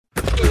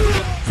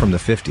From the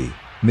 50,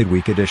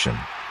 Midweek Edition.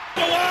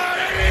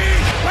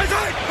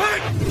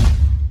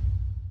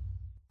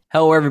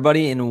 Hello,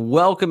 everybody, and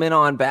welcome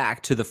on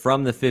back to the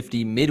From the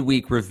 50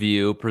 Midweek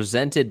Review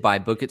presented by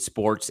Book It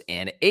Sports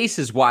and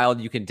Aces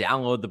Wild. You can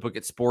download the Book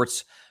It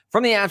Sports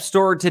from the App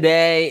Store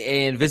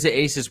today and visit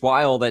Aces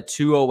Wild at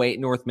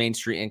 208 North Main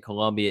Street in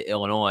Columbia,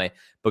 Illinois.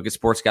 Book It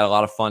Sports got a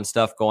lot of fun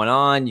stuff going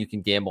on. You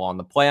can gamble on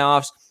the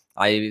playoffs.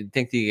 I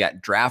think they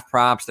got draft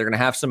props. They're going to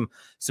have some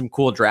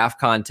cool draft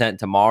content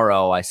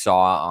tomorrow. I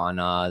saw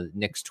on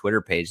Nick's Twitter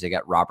page. They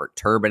got Robert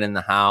Turbin in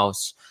the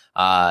house.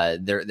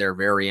 Their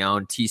very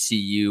own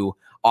TCU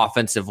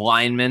offensive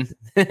lineman,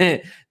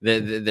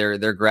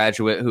 their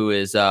graduate who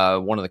is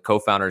one of the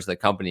co-founders of the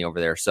company over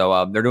there.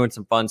 So they're doing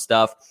some fun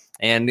stuff.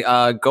 And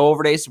go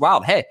over to Aces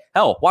Wild. Hey,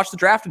 hell, watch the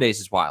draft at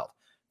Aces Wild.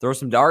 Throw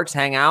some darts,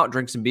 hang out,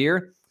 drink some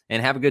beer,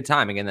 and have a good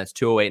time. Again, that's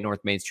 208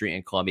 North Main Street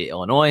in Columbia,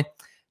 Illinois.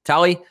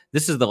 Tally,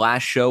 this is the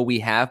last show we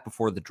have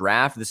before the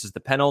draft. This is the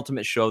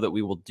penultimate show that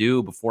we will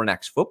do before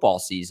next football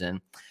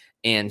season.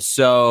 And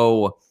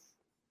so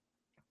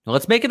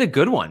let's make it a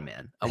good one,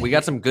 man. We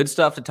got some good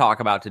stuff to talk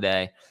about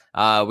today.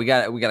 We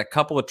got a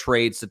couple of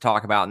trades to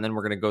talk about, and then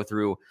we're going to go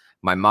through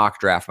my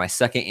mock draft, my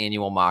second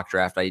annual mock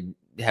draft. I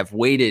have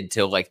waited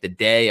till like the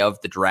day of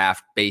the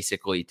draft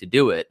basically to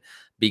do it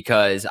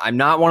because I'm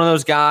not one of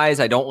those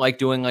guys. I don't like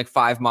doing like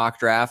 5 mock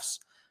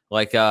drafts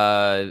like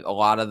a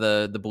lot of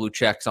the blue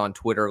checks on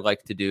Twitter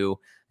like to do,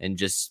 and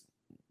just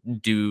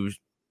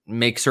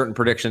make certain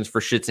predictions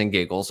for shits and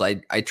giggles.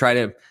 I try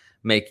to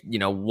make,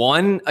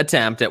 one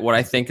attempt at what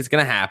I think is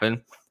going to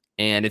happen,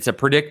 and it's a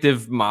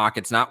predictive mock.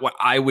 It's not what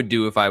I would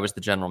do if I was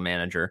the general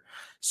manager.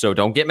 So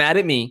don't get mad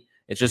at me.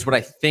 It's just what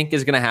I think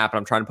is going to happen.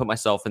 I'm trying to put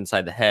myself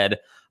inside the head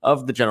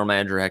of the general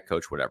manager, head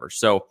coach, whatever.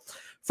 So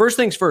first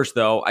things first,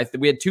 though,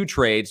 we had 2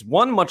 trades,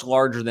 one much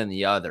larger than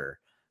the other.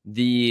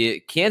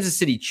 The Kansas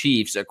City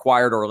Chiefs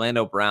acquired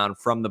Orlando Brown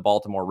from the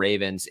Baltimore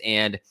Ravens,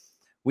 and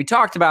we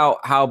talked about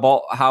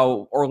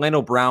how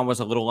Orlando Brown was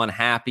a little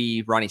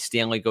unhappy. Ronnie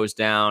Stanley goes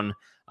down,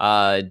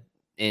 and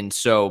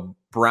so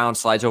Brown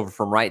slides over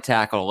from right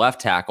tackle to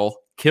left tackle,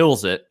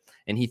 kills it,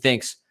 and he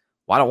thinks,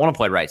 well, I don't want to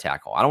play right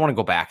tackle. I don't want to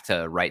go back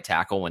to right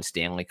tackle when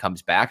Stanley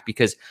comes back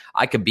because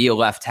I could be a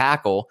left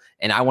tackle,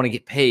 and I want to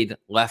get paid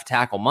left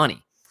tackle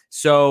money.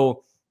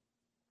 So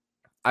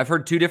I've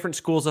heard 2 different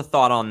schools of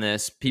thought on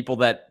this. People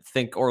that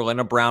think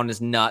Orlando Brown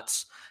is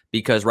nuts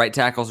because right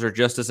tackles are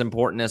just as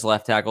important as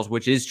left tackles,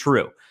 which is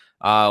true.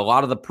 A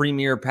lot of the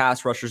premier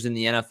pass rushers in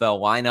the NFL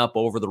line up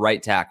over the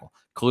right tackle.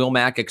 Khalil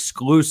Mack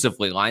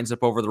exclusively lines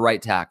up over the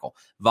right tackle.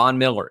 Von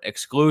Miller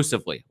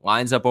exclusively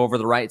lines up over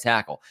the right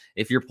tackle.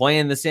 If you're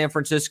playing the San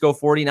Francisco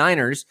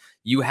 49ers,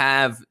 you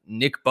have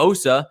Nick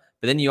Bosa,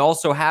 but then you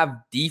also have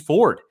Dee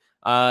Ford.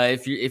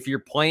 If you're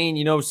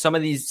playing, some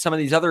of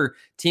these other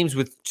teams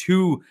with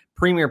 2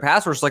 premier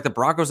pass rushers, like the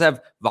Broncos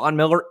have Von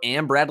Miller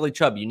and Bradley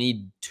Chubb, you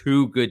need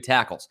 2 good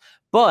tackles.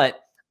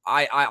 But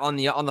I on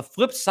the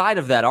flip side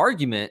of that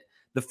argument,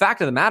 the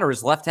fact of the matter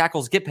is left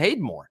tackles get paid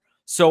more.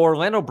 So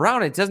Orlando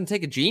Brown, it doesn't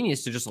take a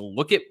genius to just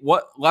look at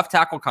what left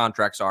tackle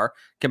contracts are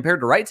compared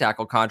to right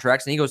tackle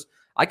contracts, and he goes,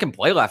 I can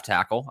play left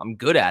tackle. I'm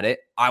good at it.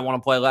 I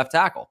want to play left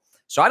tackle.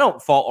 So I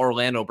don't fault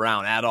Orlando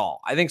Brown at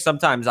all. I think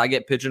sometimes I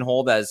get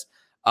pigeonholed as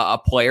a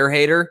player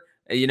hater,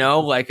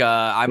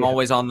 I'm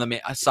always on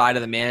the side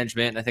of the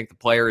management, and I think the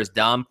player is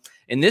dumb.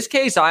 In this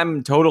case,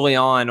 I'm totally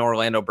on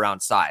Orlando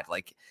Brown's side.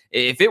 Like,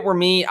 if it were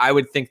me, I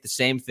would think the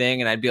same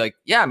thing, and I'd be like,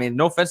 yeah, I mean,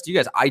 no offense to you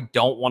guys, I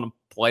don't want to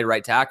play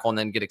right tackle and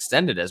then get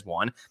extended as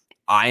one.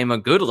 I am a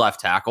good left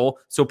tackle,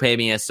 so pay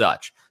me as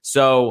such.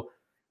 So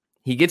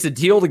he gets a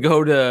deal to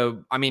go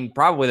to,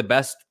 probably the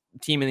best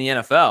team in the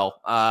NFL,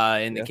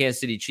 in the Kansas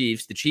City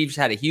Chiefs. The Chiefs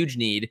had a huge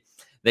need.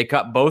 They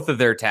cut both of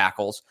their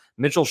tackles,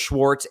 Mitchell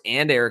Schwartz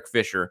and Eric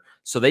Fisher.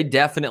 So they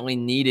definitely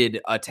needed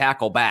a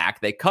tackle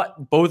back. They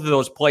cut both of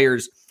those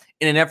players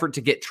in an effort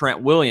to get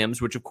Trent Williams,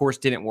 which of course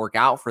didn't work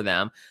out for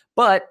them,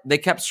 but they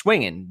kept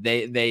swinging.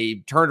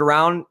 They turned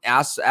around,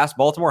 asked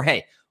Baltimore,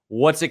 hey,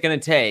 what's it going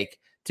to take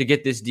to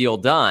get this deal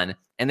done?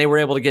 And they were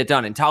able to get it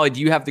done. And Tolly,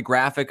 do you have the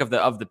graphic of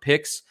the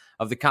picks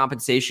of the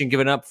compensation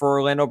given up for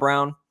Orlando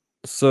Brown?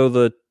 So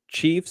the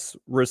Chiefs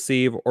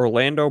receive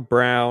Orlando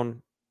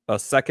Brown, a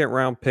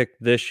 2nd-round pick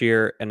this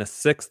year, and a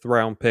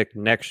 6th-round pick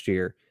next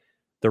year.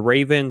 The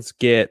Ravens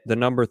get the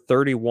number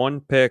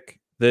 31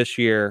 pick this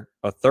year,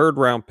 a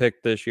 3rd-round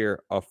pick this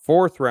year, a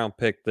 4th-round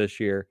pick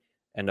this year,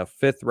 and a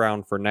 5th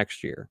round for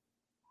next year.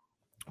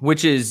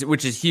 Which is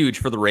huge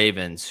for the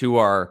Ravens, who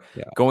are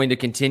going to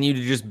continue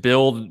to just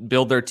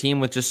build their team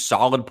with just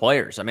solid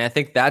players. I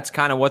think that's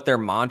kind of what their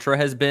mantra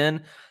has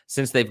been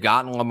since they've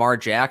gotten Lamar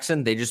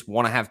Jackson. They just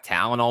want to have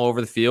talent all over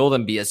the field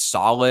and be as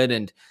solid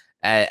and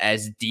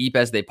as deep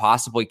as they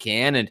possibly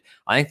can. And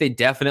I think they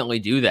definitely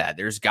do that.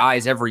 There's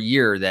guys every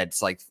year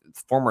that's like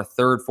former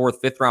 3rd,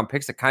 4th, 5th round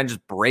picks that kind of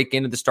just break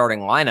into the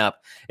starting lineup.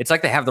 It's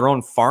like they have their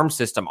own farm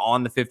system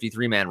on the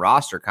 53-man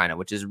roster kind of,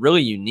 which is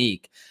really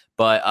unique.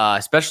 But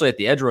especially at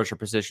the edge rusher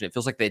position, it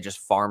feels like they just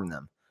farm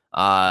them.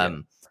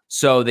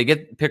 So they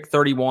get pick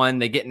 31,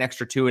 they get an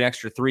extra 2, an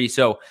extra 3.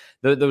 So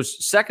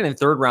those second and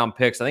third round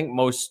picks, I think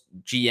most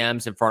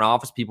GMs and front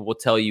office people will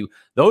tell you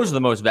those are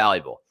the most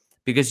valuable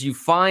because you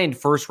find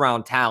first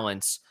round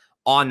talents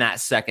on that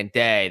second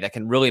day that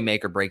can really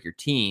make or break your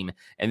team.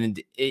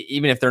 And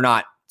even if they're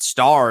not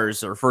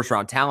stars or first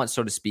round talent,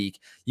 so to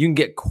speak, you can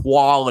get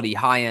quality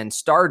high end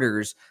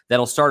starters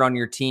that'll start on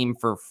your team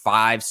for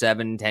 5,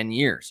 7, 10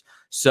 years.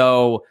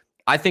 So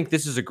I think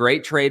this is a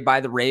great trade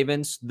by the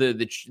Ravens.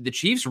 The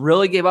Chiefs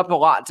really gave up a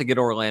lot to get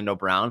Orlando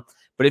Brown.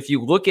 But if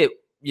you look at,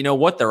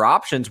 what their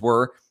options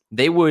were,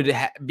 they would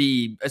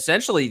be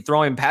essentially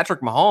throwing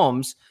Patrick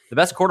Mahomes, the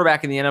best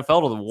quarterback in the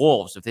NFL, to the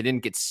Wolves if they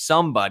didn't get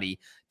somebody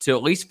to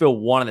at least fill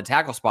one of the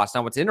tackle spots.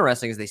 Now, what's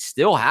interesting is they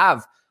still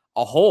have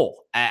a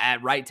hole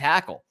at right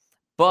tackle,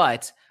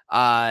 but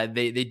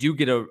they do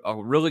get a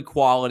really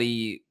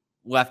quality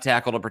left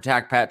tackle to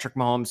protect Patrick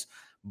Mahomes'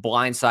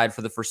 blindside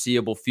for the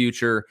foreseeable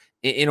future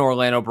in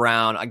Orlando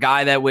Brown, a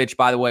guy that, which,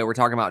 by the way, we're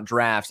talking about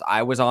drafts.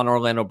 I was on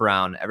Orlando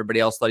Brown. Everybody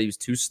else thought he was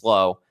too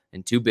slow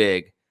and too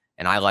big,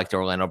 and I liked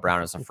Orlando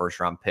Brown as a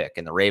first-round pick,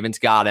 and the Ravens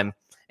got him,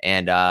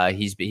 and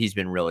he's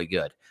been really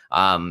good.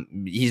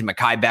 He's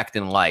Mekhi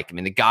Becton-like. I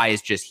mean, the guy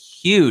is just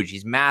huge.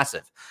 He's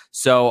massive.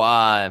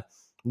 So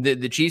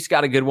the Chiefs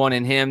got a good one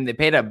in him. They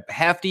paid a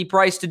hefty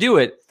price to do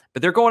it,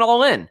 but they're going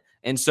all in.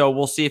 And so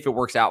we'll see if it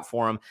works out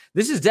for them.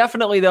 This is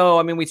definitely, though,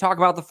 I mean, we talk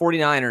about the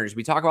 49ers.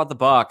 We talk about the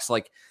Bucs.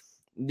 Like,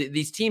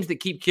 these teams that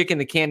keep kicking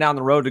the can down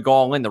the road to go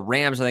all in. The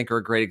Rams, I think, are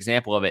a great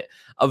example of it.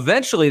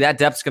 Eventually, that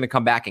depth's going to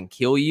come back and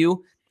kill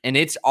you. And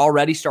it's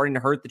already starting to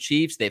hurt the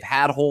Chiefs. They've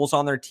had holes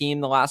on their team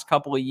the last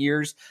couple of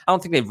years. I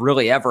don't think they've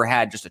really ever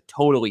had just a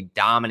totally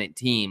dominant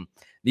team.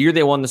 The year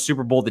they won the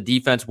Super Bowl, the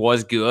defense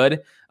was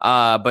good.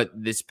 But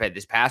this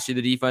past year,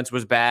 the defense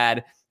was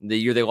bad. The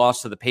year they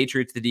lost to the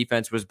Patriots, the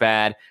defense was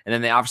bad. And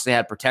then they obviously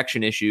had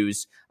protection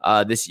issues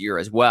this year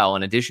as well,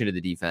 in addition to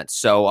the defense.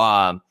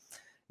 So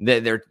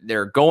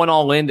they're going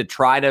all in to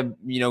try to,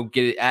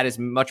 add as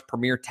much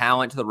premier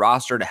talent to the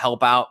roster to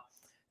help out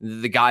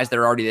the guys that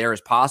are already there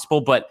as possible.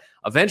 But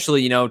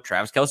eventually,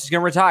 Travis Kelce's going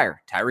to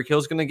retire. Tyreek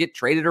Hill's going to get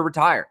traded or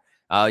retire.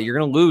 You're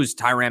going to lose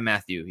Tyrann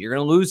Mathieu. You're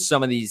going to lose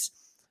some of these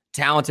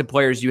talented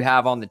players you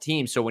have on the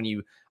team. So when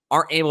you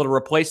aren't able to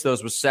replace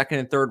those with second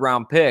and third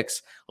round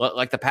picks,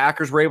 like the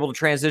Packers were able to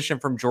transition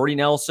from Jordy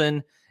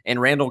Nelson and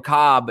Randall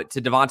Cobb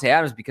to Devontae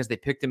Adams because they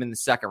picked him in the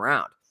second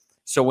round.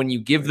 So when you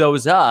give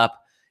those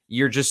up,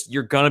 you're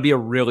going to be a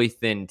really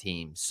thin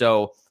team.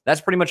 So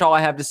that's pretty much all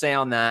I have to say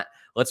on that.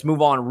 Let's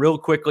move on real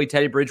quickly.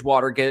 Teddy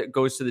Bridgewater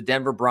goes to the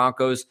Denver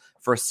Broncos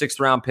for a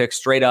 6th round pick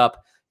straight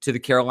up to the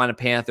Carolina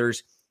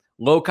Panthers.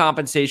 Low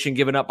compensation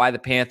given up by the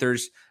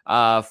Panthers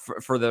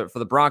for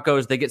the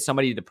Broncos. They get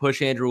somebody to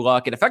push Andrew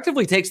Luck. It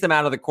effectively takes them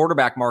out of the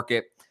quarterback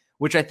market,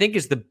 which I think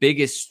is the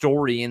biggest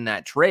story in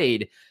that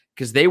trade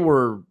because they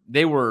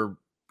were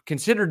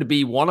considered to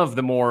be one of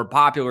the more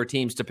popular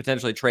teams to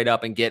potentially trade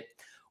up and get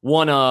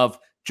one of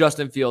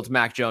Justin Fields,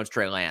 Mac Jones,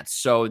 Trey Lance.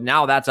 So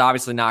now that's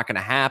obviously not going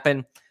to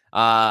happen.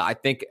 I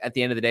think at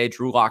the end of the day,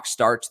 Drew Lock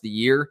starts the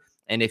year.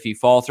 And if he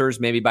falters,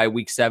 maybe by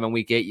week 7,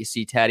 week 8, you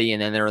see Teddy,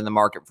 and then they're in the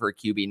market for a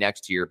QB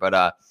next year.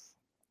 But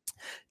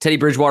Teddy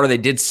Bridgewater, they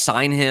did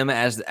sign him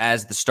as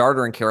the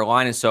starter in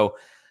Carolina. So,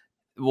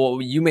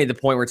 well, you made the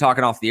point, we're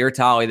talking off the air,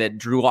 Tolly, that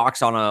Drew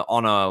Lock's on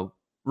a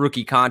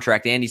rookie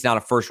contract, and he's not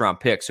a first-round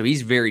pick. So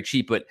he's very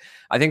cheap. But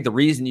I think the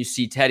reason you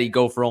see Teddy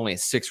go for only a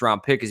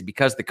 6th-round pick is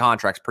because the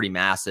contract's pretty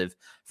massive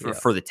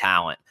for the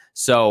talent.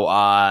 So,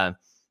 I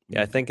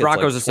think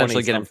Broncos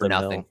essentially get him for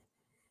nothing.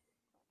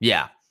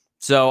 Yeah.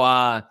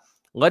 So,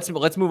 let's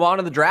move on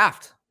to the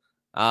draft.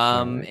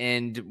 Right.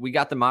 And we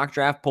got the mock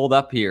draft pulled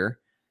up here,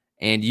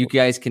 and you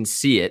guys can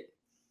see it.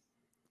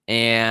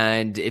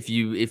 And if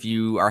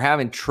you are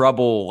having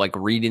trouble like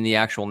reading the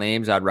actual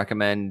names, I'd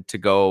recommend to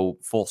go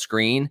full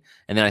screen,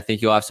 and then I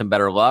think you'll have some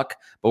better luck.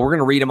 But we're going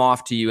to read them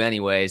off to you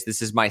anyways.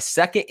 This is my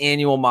 2nd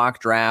annual mock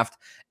draft.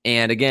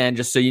 And again,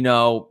 just so you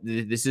know,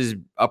 this is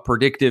a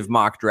predictive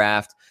mock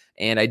draft.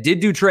 And I did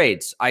do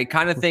trades. I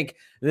kind of think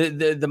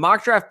the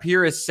mock draft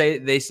purists say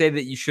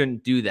that you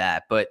shouldn't do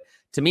that. But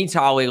to me,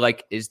 Tolly,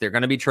 like, is there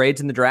going to be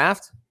trades in the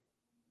draft?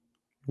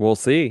 We'll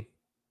see.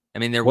 I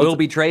mean, there will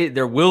be trade.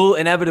 There will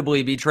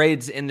inevitably be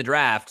trades in the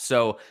draft.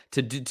 So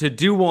to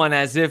do one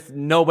as if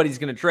nobody's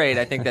going to trade,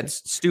 I think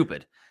that's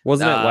stupid.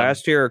 Wasn't it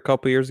last year, a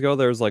couple years ago,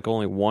 there was like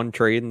only one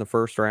trade in the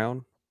first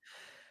round?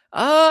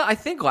 I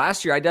think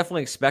last year I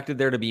definitely expected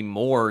there to be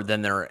more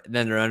than there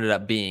ended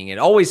up being. It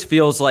always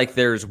feels like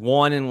there's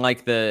one in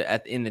like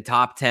in the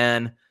top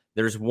 10.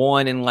 There's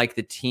one in like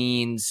the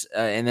teens,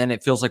 and then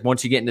it feels like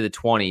once you get into the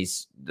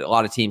 20s, a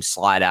lot of teams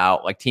slide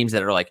out. Like teams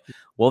that are like,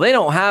 well, they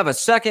don't have a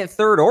 2nd,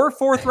 3rd, or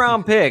 4th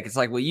round pick. It's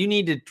like, well, you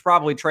need to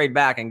probably trade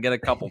back and get a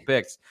couple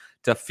picks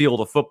to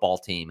field a football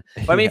team.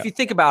 But I mean, if you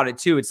think about it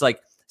too, it's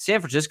like San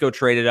Francisco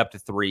traded up to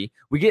 3.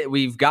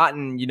 We've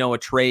gotten a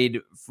trade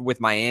with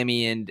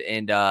Miami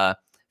and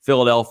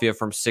Philadelphia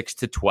from 6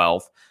 to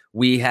 12.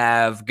 We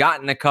have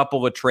gotten a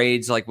couple of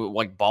trades like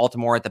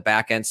Baltimore at the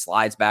back end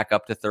slides back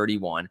up to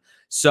 31.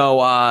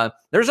 So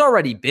there's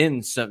already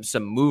been some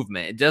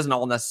movement. It doesn't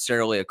all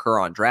necessarily occur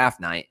on draft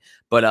night,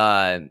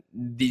 but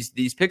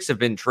these picks have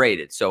been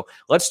traded. So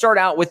let's start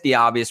out with the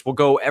obvious. We'll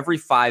go every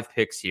 5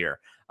 picks here.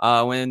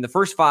 When the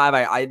first 5,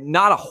 I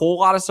not a whole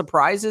lot of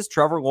surprises.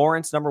 Trevor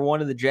Lawrence, number 1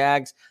 to the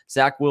Jags.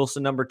 Zach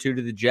Wilson, number 2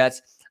 to the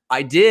Jets.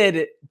 I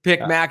did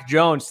pick Mac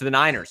Jones to the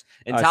Niners.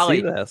 And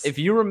Tali, if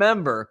you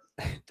remember,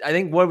 I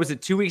think, what was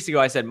it, 2 weeks ago,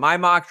 I said my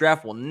mock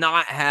draft will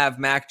not have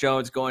Mac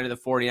Jones going to the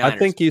 49ers. I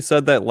think you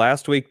said that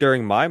last week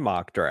during my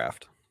mock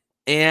draft.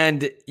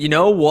 And you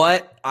know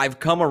what I've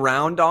come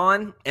around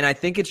on, and I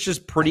think it's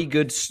just pretty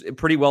good,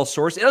 pretty well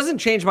sourced. It doesn't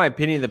change my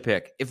opinion of the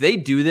pick. If they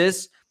do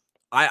this,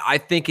 I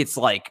think it's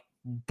like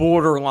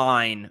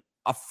borderline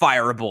a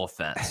fireable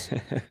offense.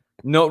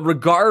 No,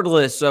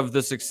 regardless of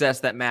the success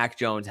that Mac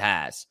Jones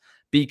has,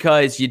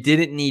 because you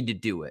didn't need to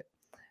do it.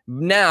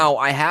 Now,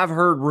 I have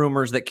heard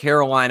rumors that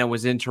Carolina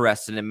was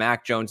interested in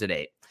Mac Jones at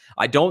 8.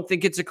 I don't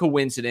think it's a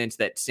coincidence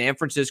that San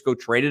Francisco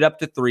traded up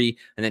to 3,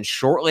 and then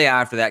shortly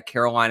after that,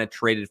 Carolina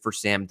traded for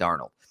Sam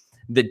Darnold.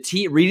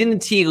 Reading the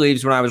tea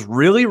leaves when I was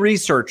really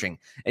researching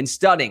and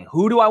studying,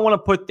 who do I want to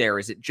put there?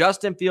 Is it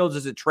Justin Fields?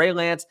 Is it Trey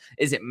Lance?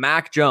 Is it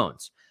Mac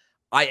Jones?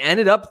 I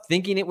ended up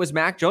thinking it was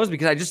Mac Jones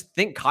because I just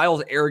think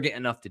Kyle's arrogant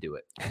enough to do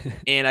it.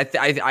 And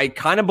I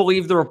kind of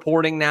believe the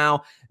reporting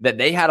now that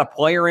they had a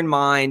player in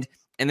mind.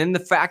 And then the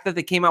fact that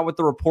they came out with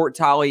the report,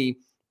 Tali,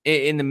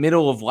 in the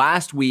middle of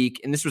last week,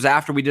 and this was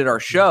after we did our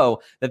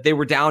show, that they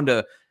were down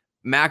to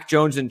Mac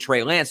Jones and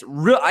Trey Lance.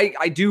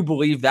 I do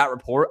believe that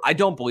report. I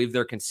don't believe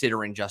they're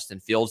considering Justin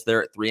Fields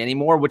there at 3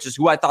 anymore, which is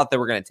who I thought they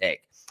were going to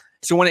take.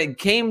 So when it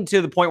came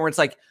to the point where it's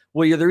like,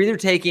 well, they're either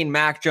taking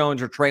Mac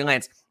Jones or Trey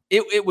Lance,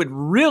 it would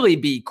really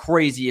be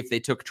crazy if they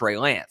took Trey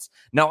Lance.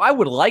 Now, I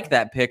would like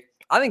that pick.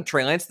 I think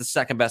Trey Lance is the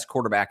second best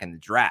quarterback in the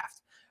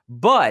draft.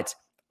 But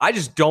I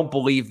just don't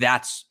believe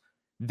that's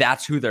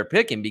who they're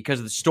picking,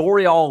 because the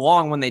story all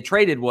along when they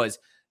traded was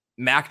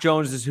Mac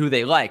Jones is who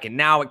they like. And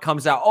now it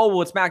comes out, oh,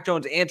 well, it's Mac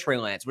Jones and Trey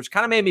Lance, which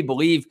kind of made me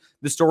believe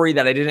the story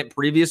that I didn't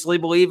previously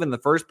believe in the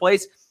first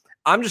place.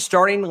 I'm just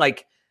starting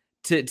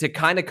to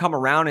kind of come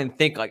around and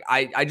think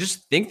I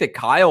just think that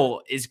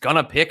Kyle is going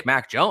to pick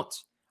Mac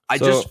Jones. I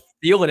just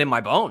feel it in my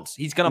bones.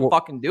 He's going to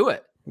fucking do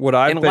it.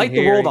 Light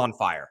the world on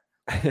fire.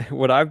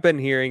 What I've been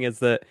hearing is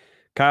that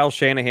Kyle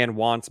Shanahan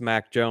wants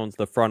Mac Jones.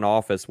 The front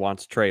office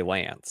wants Trey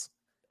Lance.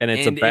 And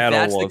it's a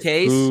battle of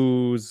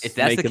who's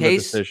making the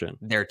decision.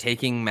 They're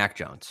taking Mac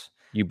Jones.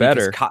 You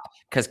better.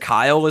 Because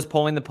Kyle is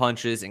pulling the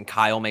punches and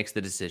Kyle makes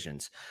the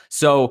decisions.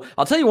 So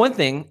I'll tell you one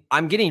thing.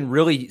 I'm getting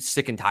really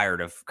sick and tired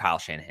of Kyle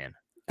Shanahan.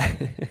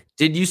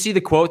 Did you see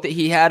the quote that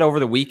he had over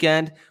the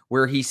weekend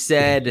where he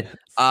said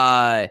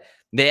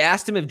they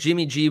asked him if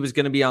Jimmy G was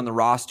going to be on the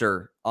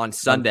roster on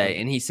Sunday,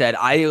 and he said,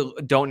 I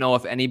don't know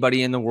if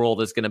anybody in the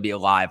world is going to be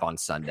alive on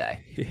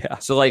Sunday. Yeah.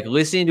 So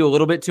listening to a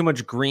little bit too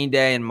much Green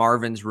Day in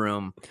Marvin's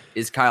Room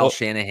is Kyle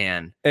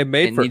Shanahan. It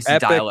made for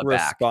epic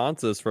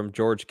responses from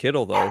George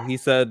Kittle, though. He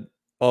said,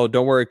 oh,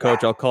 don't worry,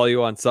 coach. I'll call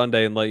you on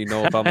Sunday and let you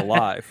know if I'm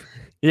alive.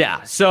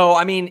 Yeah. So,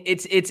 I mean,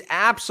 it's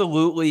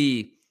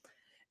absolutely...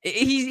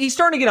 He's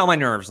starting to get on my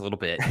nerves a little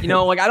bit. I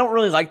don't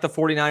really like the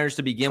 49ers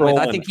to begin with.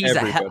 I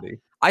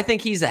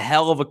think he's a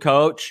hell of a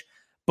coach,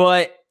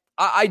 but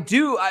I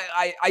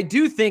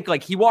do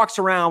think he walks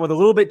around with a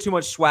little bit too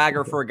much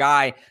swagger for a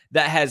guy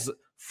that has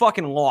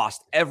fucking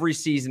lost every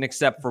season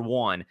except for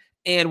one.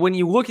 And when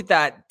you look at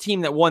that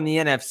team that won the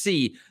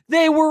NFC,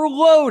 they were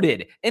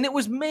loaded. And it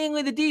was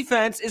mainly the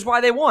defense is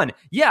why they won.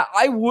 Yeah,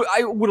 I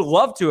would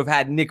love to have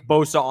had Nick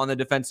Bosa on the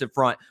defensive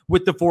front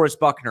with DeForest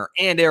Buckner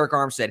and Eric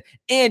Armstead.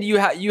 And you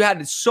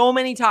had so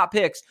many top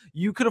picks,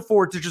 you could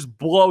afford to just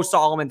blow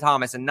Solomon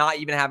Thomas and not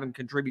even have him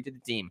contribute to the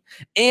team.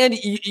 And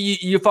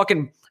you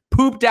fucking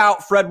pooped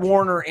out Fred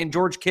Warner and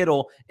George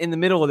Kittle in the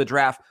middle of the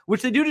draft,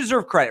 which they do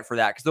deserve credit for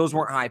that because those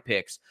weren't high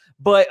picks.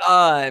 But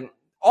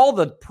all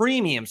the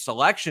premium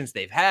selections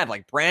they've had,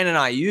 like Brandon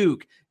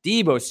Ayuk,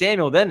 Deebo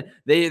Samuel, then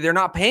they're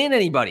not paying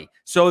anybody.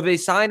 So they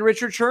signed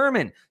Richard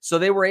Sherman. So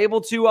they were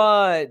able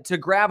to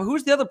grab,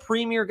 who's the other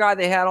premier guy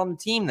they had on the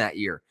team that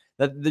year?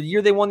 The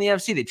year they won the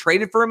NFC, they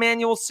traded for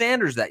Emmanuel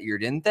Sanders that year,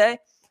 didn't they?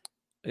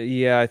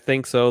 Yeah, I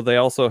think so. They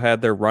also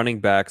had their running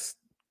backs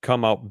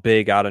come out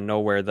big out of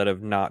nowhere that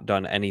have not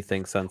done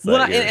anything since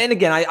that year. And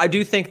again, I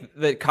do think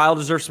that Kyle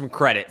deserves some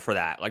credit for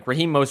that. Like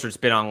Raheem Mostert's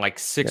been on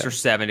 6 or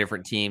 7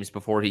 different teams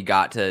before he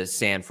got to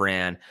San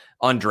Fran,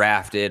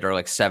 undrafted or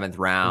 7th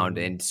round.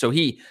 Mm-hmm. And so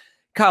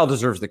Kyle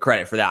deserves the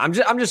credit for that.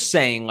 I'm just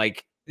saying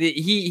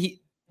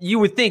you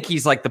would think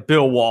he's like the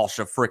Bill Walsh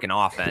of freaking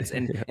offense.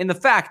 And and the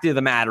fact of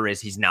the matter is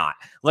he's not.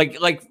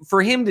 Like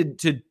for him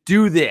to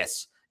do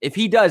this, if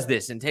he does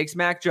this and takes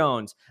Mac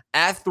Jones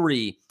at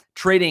 3,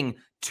 trading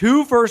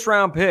 2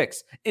 first-round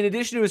picks, in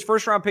addition to his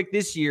first-round pick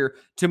this year,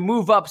 to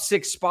move up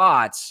 6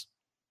 spots,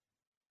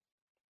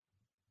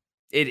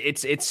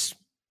 it's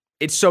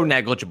so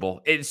negligible.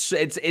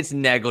 It's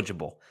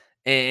negligible,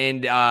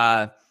 and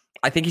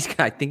I think he's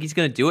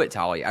going to do it,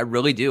 Tolly. I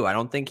really do. I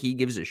don't think he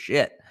gives a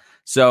shit.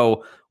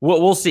 So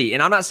we'll see.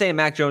 And I'm not saying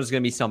Mac Jones is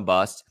going to be some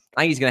bust.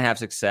 I think he's going to have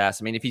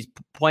success. I mean, if he's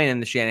playing in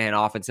the Shanahan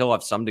offense, he'll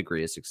have some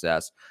degree of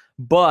success.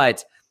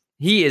 But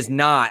he is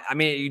not. I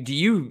mean, do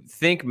you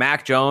think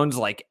Mac Jones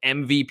like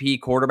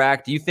MVP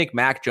quarterback? Do you think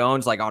Mac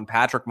Jones like on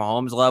Patrick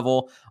Mahomes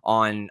level,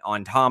 on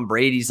Tom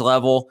Brady's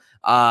level?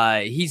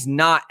 He's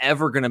not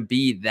ever going to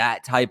be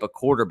that type of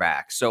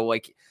quarterback. So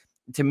like,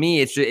 to me,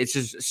 it's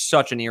just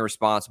such an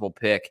irresponsible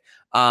pick.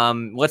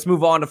 Let's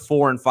move on to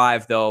 4 and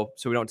 5, though,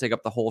 so we don't take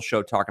up the whole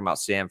show talking about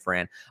San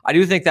Fran. I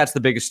do think that's the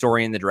biggest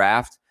story in the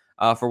draft,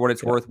 for what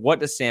it's worth. What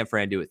does San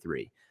Fran do at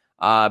 3?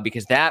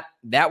 Because that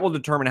will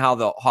determine how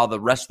the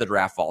rest of the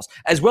draft falls,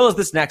 as well as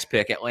this next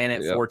pick, Atlanta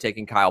at 4,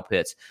 taking Kyle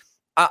Pitts.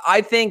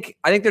 I think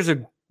there's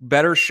a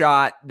better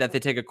shot that they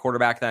take a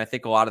quarterback than I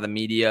think a lot of the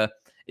media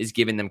is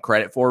giving them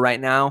credit for right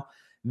now.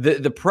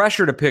 The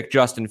pressure to pick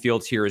Justin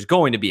Fields here is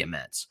going to be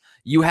immense.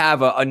 You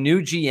have a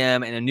new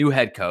GM and a new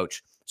head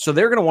coach, so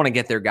they're going to want to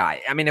get their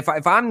guy. I mean, if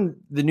I'm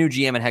the new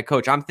GM and head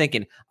coach, I'm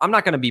thinking I'm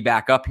not going to be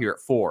back up here at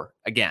 4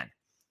 again.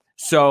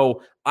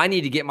 So I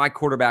need to get my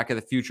quarterback of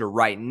the future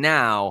right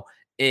now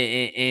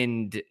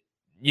and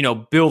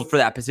build for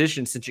that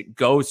position since it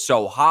goes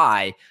so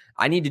high.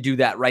 I need to do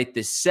that right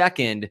this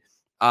second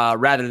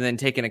rather than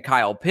taking a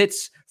Kyle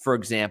Pitts, for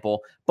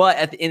example. But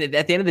at the end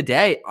of the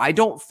day, I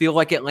don't feel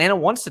like Atlanta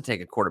wants to take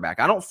a quarterback.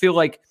 I don't feel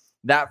like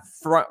that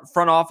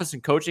front office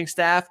and coaching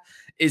staff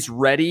is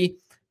ready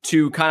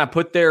to kind of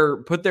put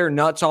their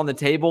nuts on the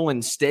table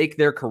and stake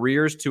their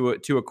careers to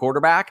a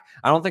quarterback.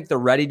 I don't think they're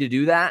ready to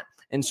do that.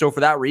 And so for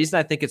that reason,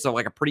 I think it's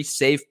like a pretty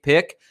safe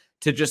pick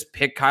to just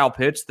pick Kyle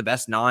Pitts, the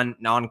best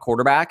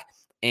non-quarterback,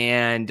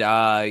 and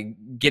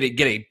get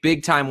a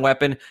big time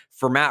weapon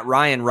for Matt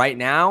Ryan right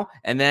now.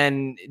 And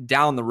then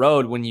down the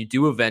road, when you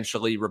do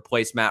eventually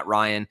replace Matt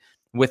Ryan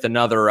with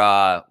another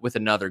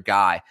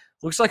guy.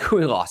 Looks like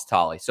we lost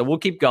Tolly, so we'll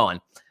keep going.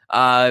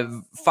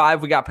 5,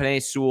 we got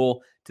Penei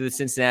Sewell to the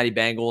Cincinnati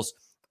Bengals.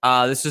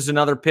 This is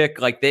another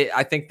pick.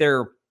 I think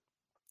they're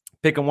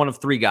picking one of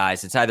 3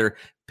 guys. It's either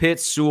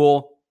Pitts,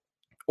 Sewell,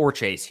 or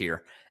Chase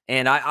here.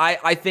 And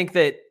I think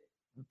that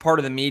part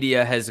of the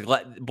media has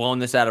blown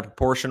this out of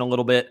proportion a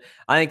little bit.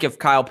 I think if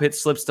Kyle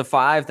Pitts slips to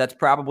 5, that's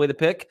probably the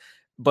pick.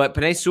 But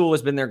Penei Sewell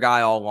has been their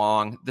guy all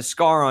along. The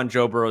scar on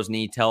Joe Burrow's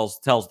knee tells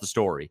the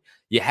story.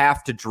 You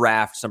have to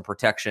draft some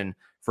protection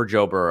for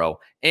Joe Burrow.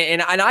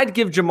 And I'd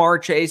give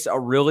Jamar Chase a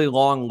really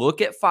long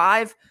look at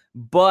 5,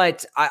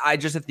 but I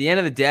just, at the end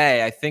of the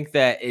day, I think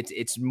that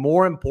it's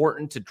more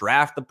important to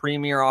draft the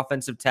premier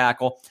offensive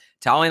tackle.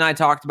 Tolly and I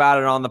talked about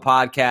it on the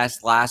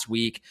podcast last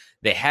week.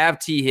 They have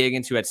T.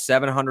 Higgins, who had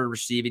 700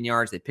 receiving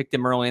yards. They picked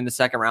him early in the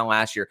second round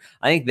last year.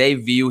 I think they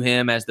view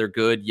him as their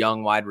good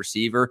young wide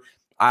receiver.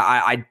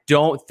 I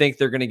don't think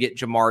they're going to get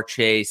Jamar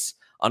Chase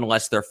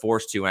unless they're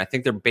forced to. And I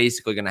think they're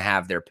basically going to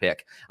have their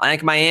pick. I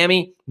think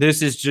Miami,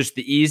 this is just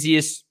the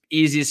easiest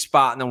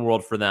spot in the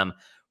world for them.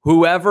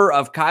 Whoever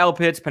of Kyle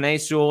Pitts, Penei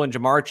Sewell, and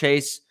Jamar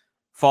Chase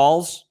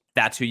falls,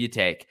 that's who you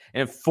take.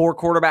 And if 4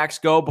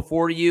 quarterbacks go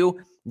before you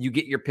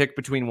get your pick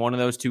between one of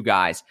those 2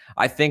 guys.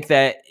 I think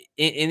that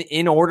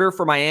in order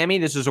for Miami,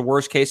 this is a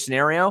worst case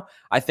scenario.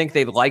 I think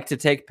they'd like to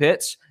take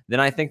Pitts.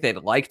 Then I think they'd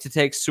like to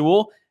take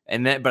Sewell.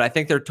 But I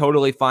think they're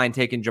totally fine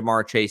taking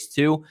Jamar Chase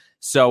too.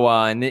 So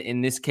in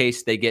this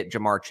case, they get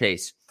Jamar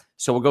Chase.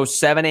 So we'll go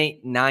 7,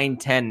 8, 9,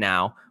 10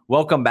 now.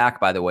 Welcome back,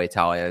 by the way,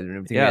 Tolly. I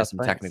think we had some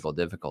technical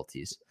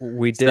difficulties.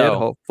 We did.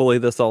 Hopefully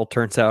this all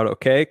turns out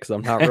okay, because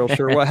I'm not real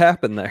sure what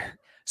happened there.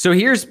 So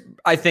here's,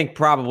 I think,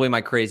 probably my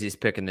craziest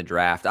pick in the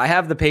draft. I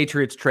have the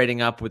Patriots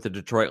trading up with the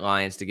Detroit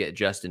Lions to get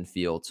Justin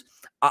Fields.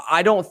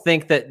 I don't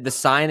think that the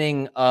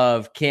signing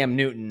of Cam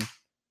Newton,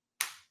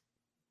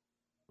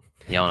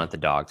 yelling at the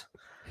dogs,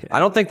 I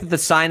don't think that the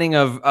signing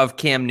of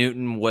Cam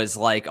Newton was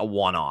like a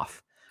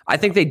one-off. I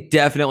think they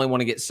definitely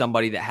want to get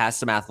somebody that has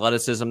some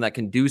athleticism, that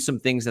can do some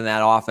things in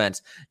that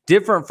offense,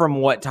 different from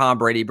what Tom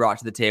Brady brought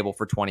to the table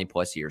for 20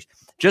 plus years.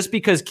 Just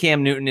because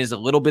Cam Newton is a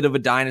little bit of a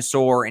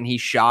dinosaur and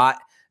he's shot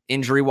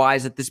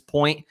injury-wise at this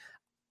point,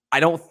 I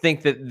don't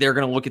think that they're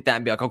going to look at that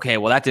and be like, okay,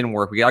 well, that didn't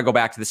work. We got to go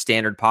back to the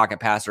standard pocket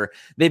passer.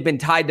 They've been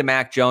tied to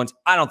Mac Jones.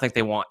 I don't think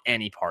they want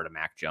any part of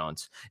Mac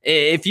Jones.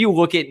 If you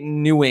look at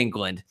New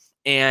England,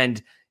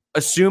 and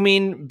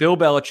assuming Bill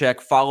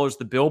Belichick follows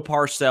the Bill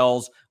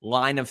Parcells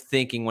line of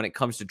thinking when it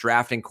comes to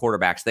drafting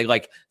quarterbacks, they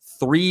like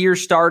 3-year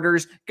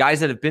starters, guys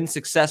that have been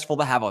successful,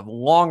 that have a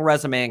long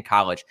resume in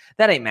college.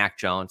 That ain't Mac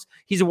Jones.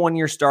 He's a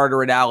 1-year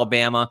starter at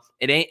Alabama.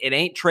 It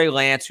ain't Trey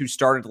Lance, who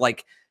started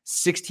like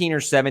 16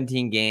 or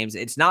 17 games.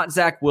 It's not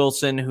Zach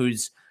Wilson,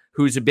 who's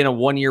been a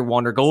 1-year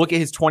wonder. Go look at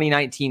his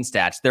 2019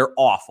 stats. They're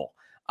awful.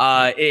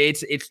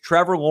 It's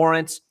Trevor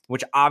Lawrence,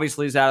 which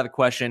obviously is out of the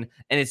question,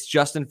 and it's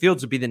Justin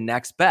Fields would be the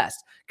next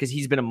best because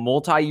he's been a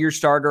multi-year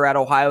starter at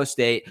Ohio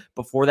State.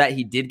 Before that,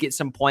 he did get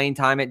some playing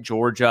time at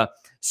Georgia.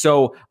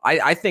 So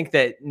I think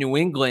that New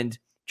England,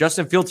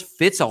 Justin Fields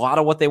fits a lot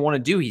of what they want to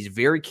do. He's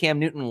very Cam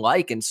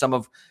Newton-like in some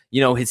of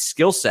his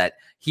skill set.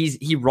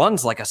 he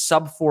runs like a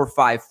sub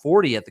 4.5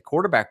 40 at the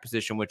quarterback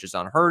position, which is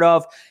unheard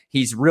of.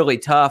 He's really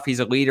tough. He's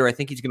a leader. I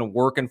think he's going to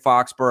work in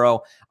Foxborough.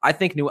 I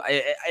think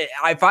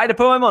if I had to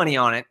put my money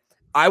on it,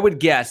 I would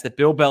guess that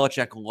Bill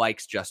Belichick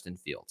likes Justin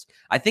Fields.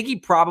 I think he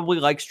probably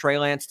likes Trey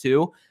Lance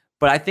too,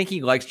 but I think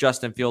he likes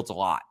Justin Fields a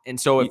lot. And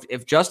so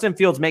if Justin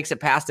Fields makes it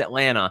past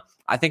Atlanta,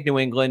 I think New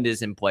England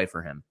is in play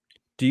for him.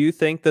 Do you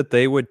think that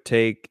they would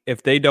take,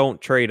 if they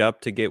don't trade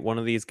up to get one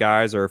of these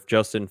guys, or if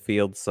Justin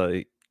Fields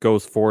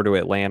goes forward to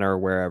Atlanta or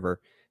wherever,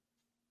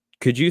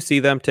 could you see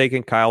them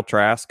taking Kyle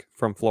Trask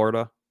from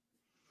Florida?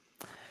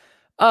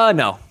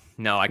 No,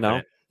 I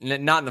couldn't.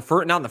 Not in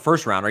the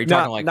first round. Are you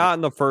talking like not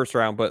in the first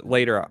round, but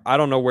later? I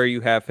don't know where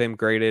you have him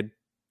graded.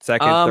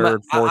 Second,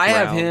 third, fourth round. I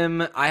have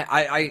him.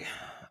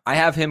 I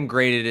have him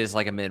graded as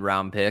like a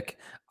mid-round pick.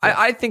 Yeah.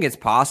 I think it's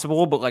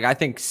possible, but like I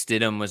think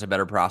Stidham was a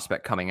better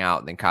prospect coming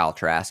out than Kyle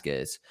Trask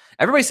is.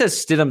 Everybody says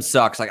Stidham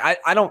sucks. Like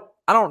I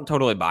don't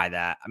totally buy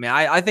that. I mean,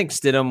 I think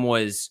Stidham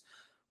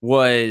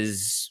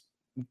was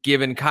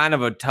given kind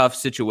of a tough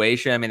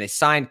situation. I mean, they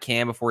signed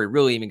Cam before he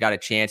really even got a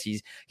chance.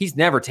 He's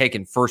never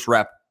taken first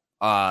rep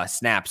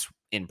snaps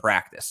in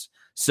practice.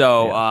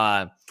 So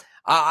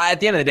at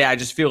the end of the day, I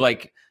just feel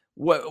like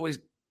what was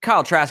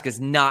Kyle Trask is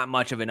not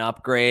much of an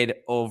upgrade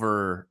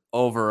over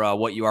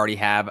what you already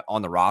have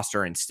on the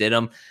roster in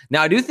Stidham.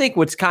 Now, I do think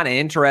what's kind of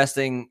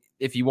interesting,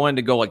 if you wanted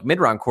to go like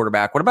mid-round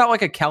quarterback, what about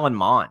like a Kellen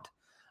Mond?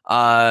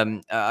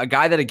 A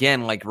guy that,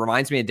 again, like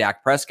reminds me of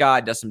Dak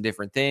Prescott, does some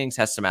different things,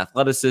 has some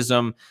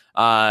athleticism.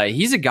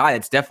 He's a guy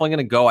that's definitely going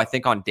to go, I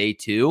think, on day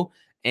 2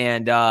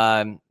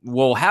 and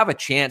will have a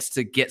chance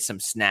to get some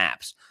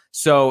snaps.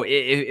 So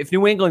if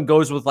New England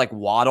goes with like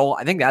Waddle,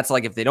 I think that's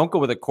like if they don't go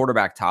with a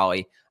quarterback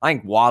tally, I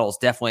think Waddle's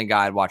definitely a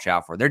guy I'd watch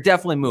out for. They're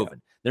definitely moving.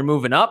 Yeah. They're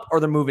moving up or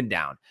they're moving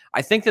down.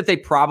 I think that they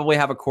probably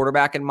have a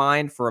quarterback in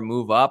mind for a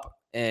move up.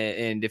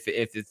 And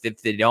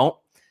if they don't,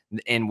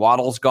 and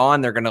Waddle's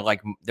gone,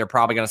 they're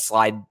probably gonna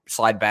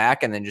slide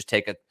back and then just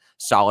take a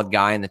solid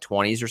guy in the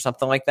 20s or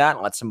something like that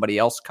and let somebody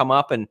else come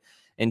up and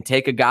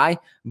take a guy.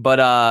 But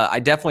I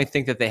definitely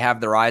think that they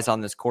have their eyes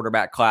on this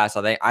quarterback class.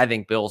 I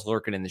think Bill's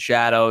lurking in the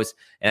shadows,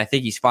 and I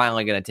think he's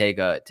finally going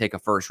to take a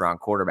first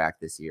round quarterback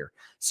this year.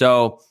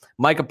 So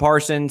Micah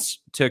Parsons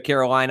to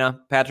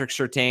Carolina, Patrick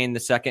Surtain the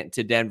second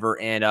to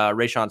Denver, and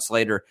Rashawn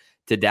Slater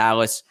to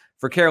Dallas.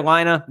 For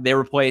Carolina, they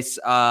replace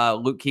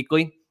Luke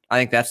Kuechly. I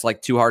think that's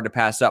like too hard to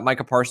pass up.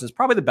 Micah Parsons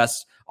probably the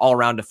best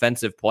all-around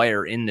defensive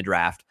player in the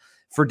draft.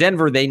 For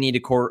Denver, they need a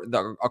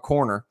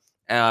corner.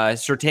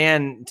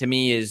 Surtain to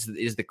me is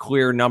the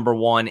clear number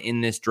 1 in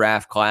this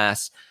draft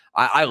class.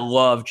 I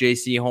love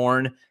JC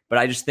Horn, but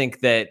I just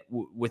think that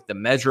with the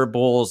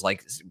measurables,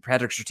 like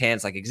Patrick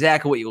Surtain's like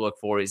exactly what you look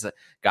for. He's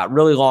got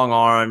really long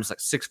arms, like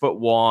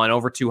 6'1",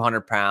 over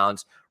 200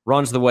 pounds,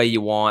 runs the way you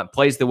want,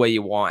 plays the way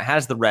you want,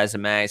 has the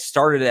resume,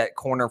 started at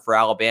corner for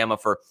Alabama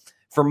for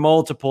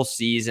multiple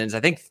seasons. I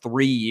think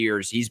 3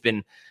 years he's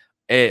been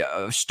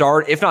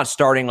if not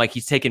starting, like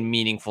he's taken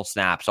meaningful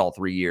snaps all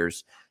 3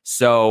 years.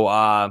 So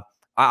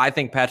I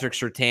think Patrick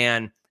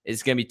Surtain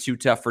is going to be too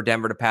tough for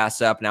Denver to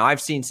pass up. Now,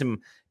 I've seen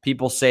some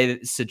people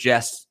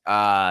suggest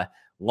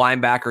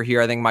linebacker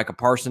here. I think Micah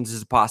Parsons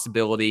is a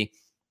possibility.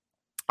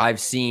 I've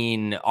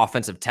seen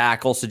offensive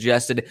tackle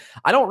suggested.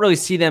 I don't really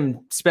see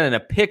them spending a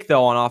pick,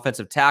 though, on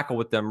offensive tackle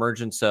with the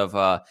emergence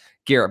of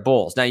Garrett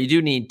Bowles. Now, you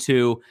do need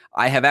 2.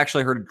 I have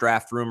actually heard a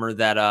draft rumor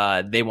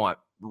that they want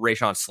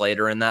Rashawn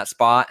Slater in that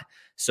spot,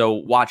 so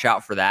watch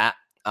out for that.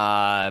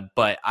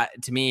 But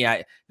to me,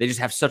 they just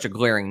have such a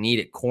glaring need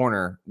at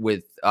corner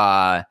with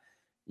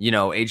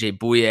AJ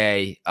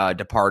Bouye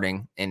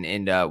departing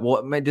and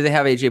do they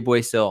have AJ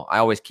Bouye still? I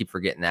always keep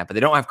forgetting that, but they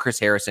don't have Chris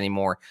Harris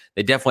anymore.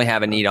 They definitely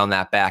have a need on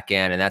that back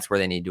end, and that's where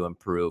they need to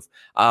improve.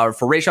 For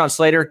Rashawn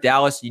Slater,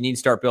 Dallas, you need to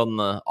start building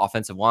the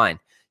offensive line.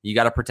 You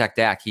got to protect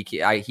Dak. He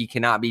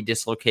cannot be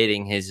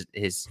dislocating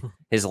his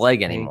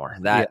leg anymore.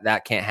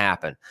 That can't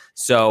happen.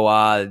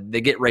 So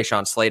they get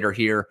Rashawn Slater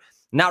here.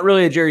 Not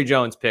really a Jerry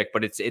Jones pick,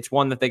 but it's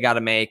one that they got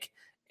to make,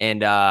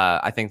 and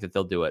I think that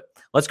they'll do it.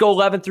 Let's go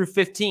 11 through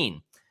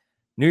 15.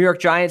 New York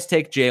Giants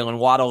take Jalen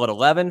Waddle at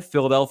 11.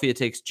 Philadelphia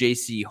takes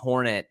JC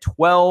Horn at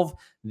 12.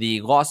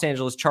 The Los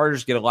Angeles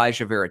Chargers get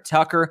Elijah Vera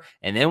Tucker.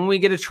 And then we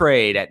get a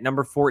trade at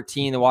number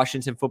 14. The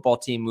Washington football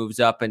team moves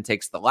up and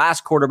takes the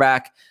last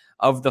quarterback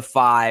of the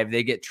 5.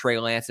 They get Trey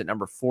Lance at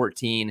number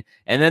 14.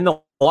 And then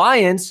the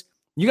Lions,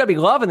 you got to be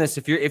loving this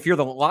if you're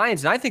the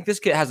Lions. And I think this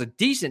kid has a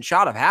decent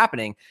shot of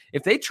happening.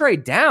 If they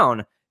trade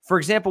down, for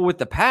example, with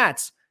the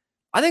Pats,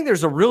 I think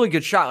there's a really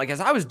good shot. Like, as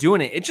I was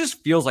doing it, it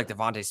just feels like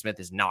Devontae Smith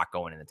is not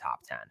going in the top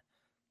 10.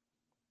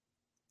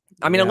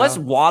 I mean, unless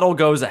Waddle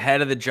goes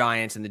ahead of the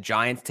Giants and the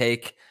Giants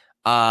take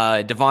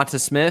Devonta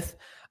Smith,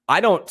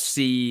 I don't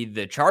see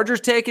the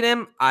Chargers taking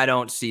him. I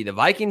don't see the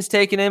Vikings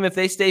taking him if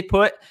they stay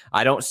put.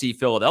 I don't see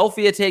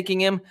Philadelphia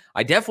taking him.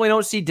 I definitely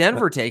don't see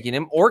Denver taking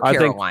him or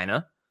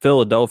Carolina.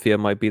 Philadelphia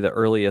might be the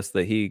earliest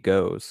that he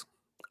goes.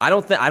 I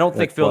don't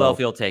think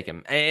Philadelphia will take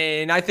him.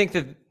 And I think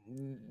that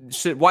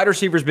wide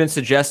receiver's been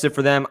suggested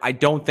for them. I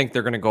don't think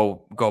they're going to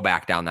go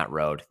back down that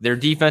road. Their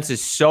defense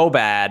is so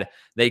bad.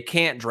 They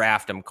can't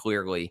draft them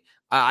clearly.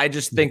 I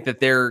just think that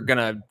they're going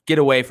to get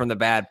away from the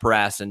bad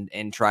press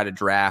and try to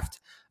draft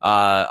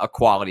a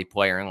quality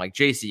player. And like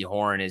J.C.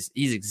 Horn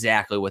he's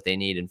exactly what they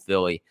need in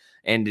Philly.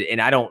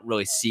 And I don't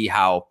really see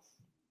how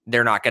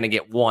they're not going to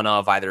get one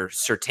of either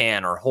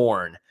Surtain or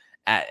Horn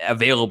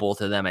available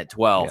to them at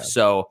 12. Yeah.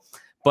 So,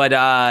 but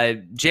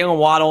Jalen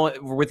Waddle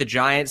with the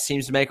Giants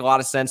seems to make a lot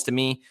of sense to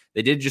me.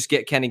 They did just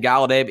get Kenny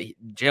Golladay,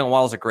 but Jalen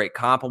Waddle's a great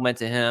compliment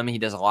to him. He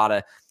does a lot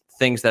of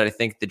things that I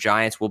think the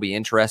Giants will be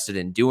interested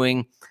in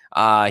doing.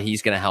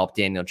 He's going to help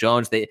Daniel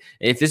Jones.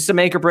 If this is a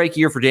make or break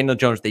year for Daniel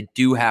Jones, they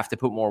do have to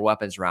put more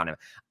weapons around him.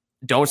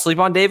 Don't sleep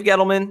on Dave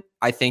Gettleman.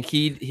 I think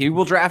he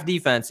will draft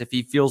defense if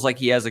he feels like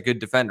he has a good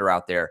defender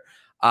out there.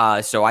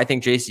 So I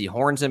think J.C.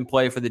 Horn's in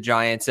play for the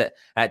Giants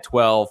at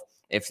 12.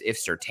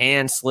 If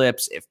Surtain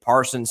slips, if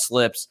Parsons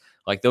slips,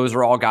 like those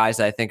are all guys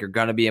that I think are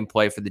going to be in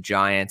play for the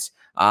Giants.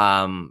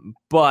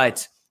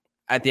 But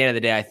at the end of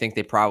the day, I think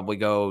they probably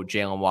go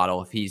Jalen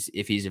Waddle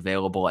if he's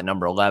available at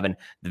number 11.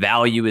 The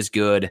value is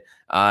good,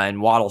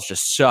 and Waddle's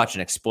just such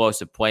an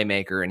explosive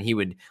playmaker, and he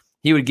would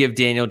give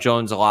Daniel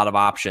Jones a lot of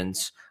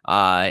options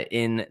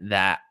in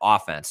that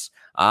offense.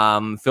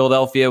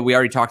 Philadelphia, we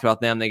already talked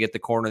about them. They get the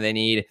corner they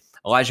need.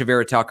 Elijah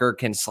Vera-Tucker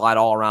can slide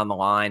all around the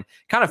line.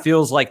 Kind of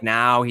feels like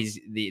now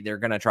they're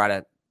going to try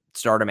to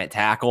start him at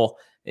tackle.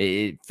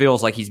 It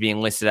feels like he's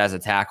being listed as a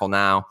tackle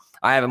now.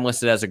 I have him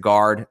listed as a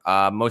guard.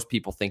 Most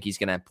people think he's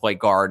going to play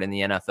guard in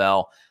the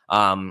NFL,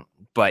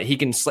 but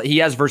he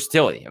has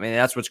versatility. I mean,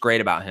 that's what's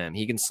great about him.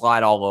 He can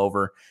slide all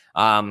over.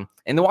 And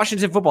the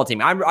Washington football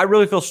team, I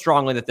really feel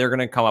strongly that they're going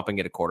to come up and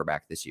get a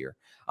quarterback this year.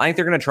 I think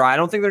they're going to try. I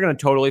don't think they're going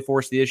to totally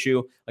force the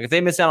issue. Like if they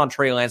miss out on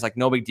Trey Lance, like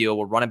no big deal.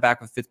 We'll run it back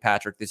with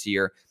Fitzpatrick this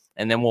year,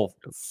 and then we'll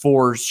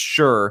for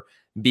sure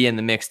be in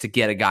the mix to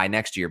get a guy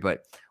next year.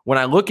 But when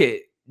I look at,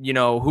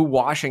 who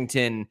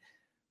Washington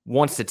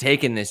wants to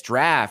take in this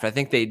draft, I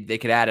think they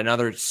could add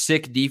another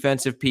sick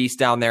defensive piece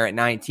down there at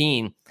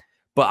 19.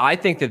 But I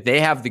think that they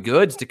have the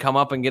goods to come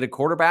up and get a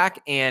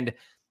quarterback, and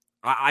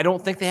I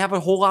don't think they have a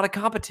whole lot of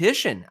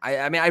competition.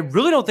 I mean, I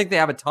really don't think they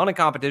have a ton of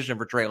competition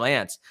for Trey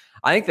Lance.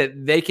 I think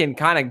that they can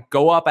kind of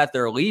go up at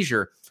their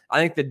leisure. I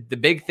think that the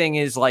big thing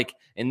is, like,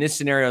 in this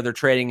scenario, they're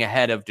trading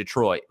ahead of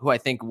Detroit, who I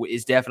think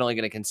is definitely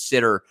going to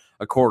consider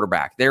a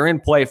quarterback. They're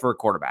in play for a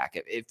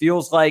quarterback. It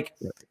feels like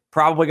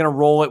probably going to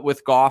roll it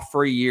with Goff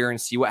for a year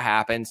and see what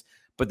happens,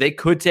 but they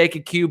could take a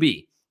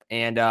QB.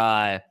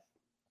 And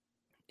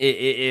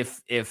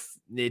if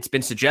it's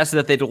been suggested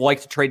that they'd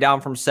like to trade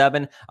down from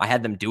 7, I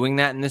had them doing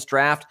that in this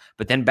draft.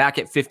 But then back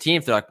at 15,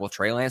 if they're like, well,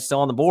 Trey Lance still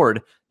on the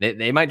board,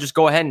 they might just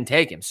go ahead and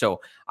take him.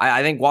 So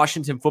I think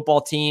Washington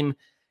football team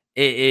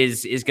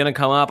is going to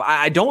come up.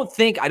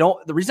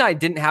 The reason I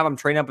didn't have them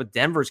trade up with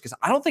Denver is because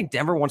I don't think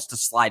Denver wants to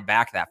slide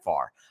back that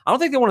far. I don't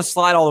think they want to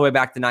slide all the way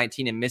back to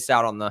 19 and miss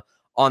out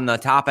on the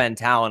top end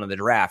talent of the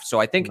draft. So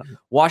I think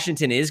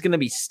Washington is going to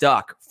be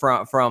stuck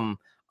from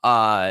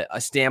a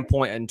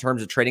standpoint in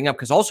terms of trading up,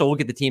 because also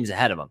look at the teams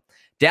ahead of them.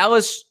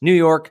 Dallas, New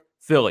York,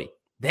 Philly.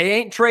 They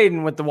ain't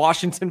trading with the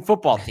Washington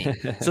football team.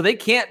 So they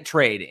can't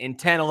trade in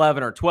 10,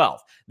 11, or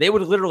 12. They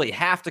would literally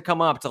have to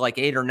come up to like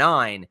 8 or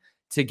 9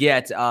 to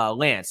get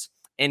Lance.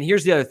 And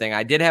here's the other thing.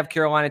 I did have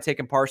Carolina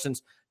taking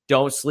Parsons.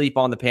 Don't sleep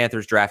on the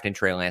Panthers drafting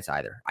Trey Lance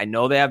either. I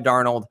know they have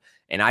Darnold,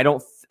 and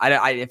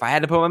if I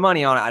had to put my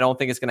money on it, I don't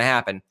think it's going to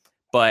happen.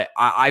 But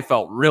I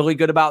felt really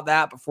good about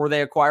that before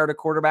they acquired a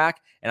quarterback.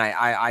 And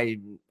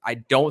I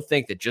don't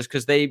think that just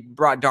because they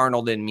brought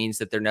Darnold in means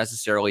that they're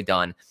necessarily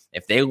done.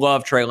 If they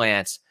love Trey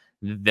Lance,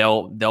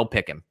 they'll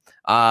pick him.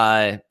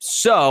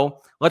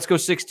 So let's go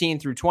 16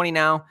 through 20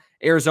 now.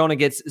 Arizona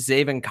gets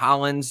Zaven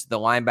Collins, the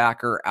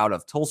linebacker out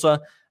of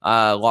Tulsa.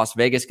 Las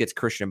Vegas gets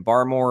Christian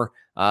Barmore,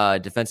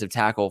 defensive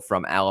tackle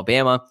from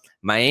Alabama.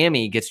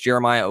 Miami gets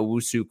Jeremiah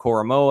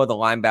Owusu-Koramoah, the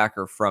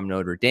linebacker from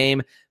Notre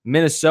Dame.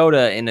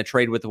 Minnesota, in a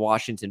trade with the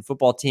Washington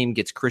football team,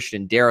 gets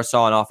Christian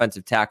Darrisaw, an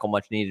offensive tackle,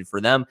 much needed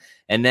for them.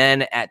 And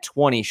then at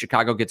 20,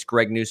 Chicago gets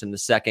Greg Newsome, the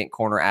second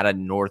corner out of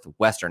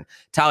Northwestern.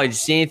 Tyler, did you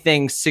see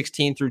anything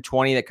 16 through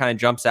 20 that kind of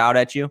jumps out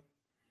at you?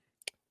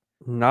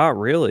 Not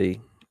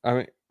really. I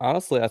mean,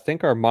 honestly, I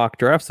think our mock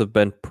drafts have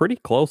been pretty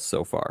close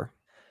so far.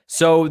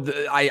 So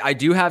I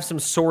do have some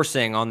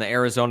sourcing on the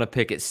Arizona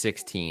pick at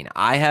 16.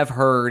 I have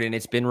heard, and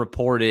it's been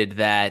reported,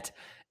 that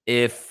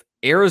if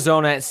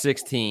Arizona at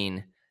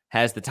 16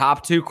 has the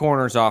top 2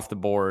 corners off the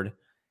board,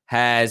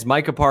 has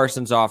Micah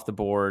Parsons off the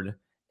board,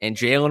 and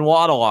Jalen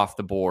Waddle off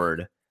the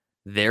board,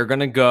 they're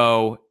going to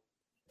go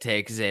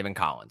take Zaven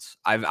Collins.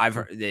 I've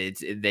heard,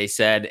 they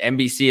said,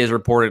 NBC has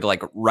reported,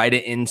 like, write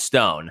it in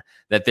stone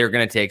that they're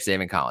going to take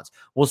Zaven Collins.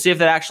 We'll see if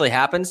that actually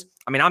happens.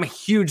 I mean, I'm a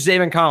huge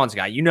Zaven Collins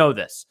guy. You know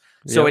this.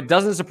 So It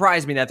doesn't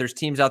surprise me that there's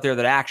teams out there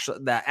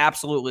that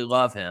absolutely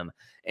love him.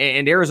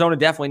 And Arizona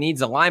definitely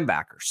needs a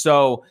linebacker.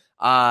 So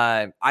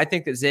I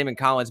think that Zaven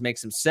Collins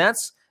makes some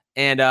sense.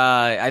 And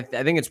I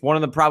think it's one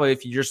of the probably,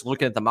 if you're just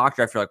looking at the mock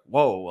draft, you're like,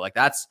 whoa, like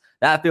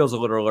that feels a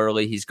little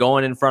early. He's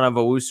going in front of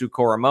Owusu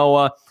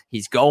Koromoa.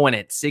 He's going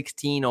at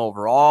 16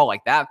 overall.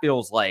 Like that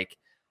feels like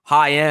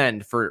high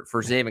end for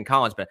Zaven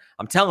Collins. But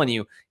I'm telling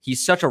you,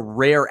 he's such a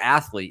rare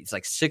athlete. He's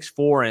like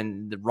 6'4"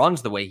 and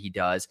runs the way he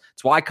does.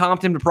 That's why I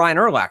comped him to Brian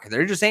Urlacher.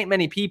 There just ain't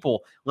many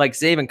people like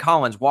Zaven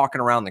Collins walking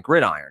around the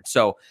gridiron.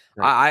 So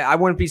right. I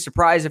wouldn't be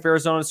surprised if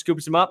Arizona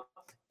scoops him up.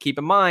 Keep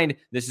in mind,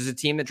 this is a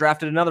team that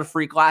drafted another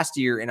freak last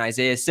year in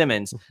Isaiah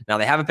Simmons. Now,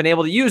 they haven't been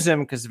able to use him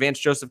because Vance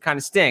Joseph kind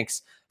of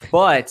stinks,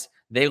 but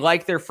they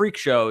like their freak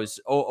shows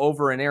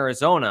over in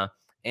Arizona,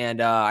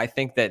 and I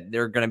think that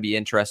they're going to be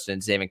interested in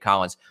Zaven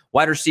Collins.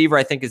 Wide receiver,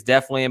 I think, is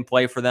definitely in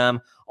play for them,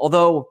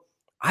 although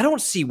I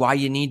don't see why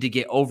you need to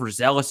get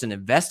overzealous in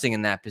investing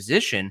in that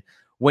position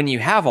when you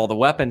have all the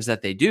weapons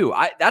that they do.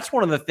 That's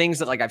one of the things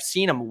that, like, I've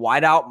seen them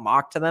wide out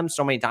mock to them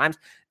so many times.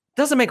 It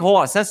doesn't make a whole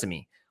lot of sense to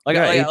me. Like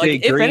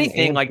if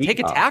anything, like take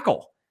a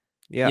tackle,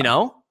 you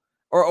know,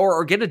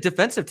 or get a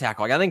defensive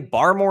tackle. Like I think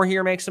Barmore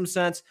here makes some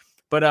sense,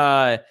 but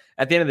at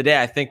the end of the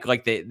day, I think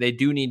like they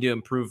do need to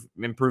improve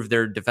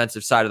their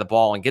defensive side of the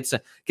ball and get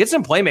some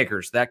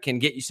playmakers that can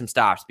get you some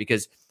stops,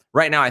 because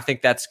right now I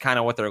think that's kind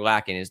of what they're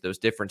lacking, is those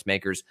difference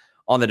makers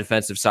on the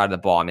defensive side of the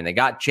ball. I mean, they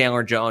got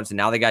Chandler Jones and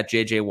now they got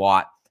JJ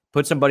Watt.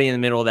 Put somebody in the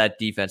middle of that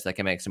defense that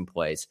can make some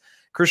plays.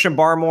 Christian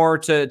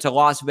Barmore to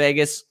Las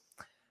Vegas.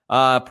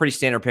 Pretty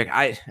standard pick.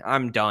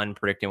 I'm done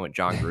predicting what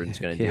John Gruden's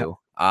going to do.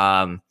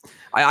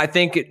 I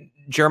think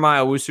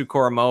Jeremiah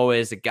Owusu-Koramoah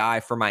is a guy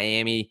for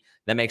Miami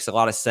that makes a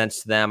lot of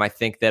sense to them. I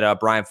think that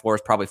Brian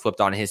Flores probably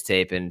flipped on his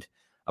tape and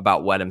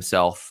about wet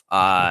himself.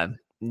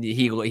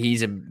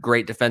 He's a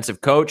great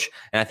defensive coach,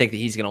 and I think that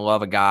he's going to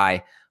love a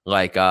guy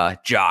like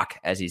Jock,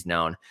 as he's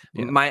known.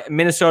 Yeah.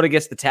 Minnesota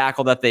gets the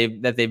tackle that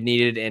they've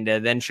needed,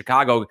 and then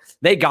Chicago,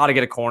 they got to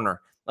get a corner.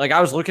 Like I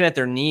was looking at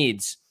their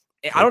needs.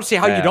 I don't see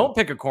how you don't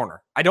pick a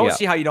corner. I don't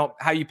see how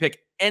you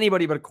pick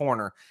anybody but a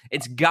corner.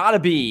 It's got to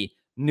be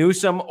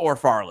Newsome or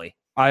Farley.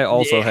 I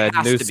also had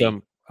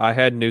Newsome. I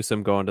had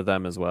Newsome going to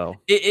them as well.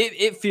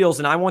 It feels,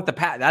 and I want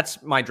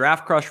that's my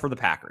draft crush for the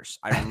Packers.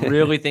 I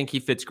really think he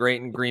fits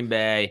great in Green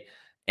Bay,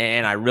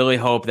 and I really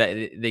hope that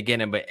they get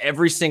him. But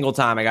every single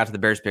time I got to the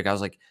Bears pick, I was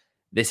like,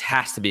 this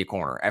has to be a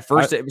corner. At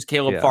first, it was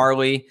Caleb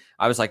Farley.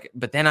 I was like,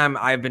 but then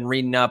I've been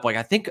reading up. Like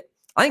I think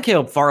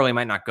Caleb Farley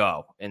might not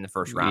go in the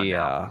first round.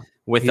 now.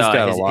 With his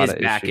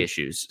back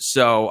issues.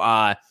 So,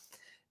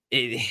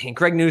 and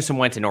Greg Newsome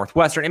went to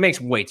Northwestern. It makes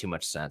way too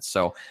much sense.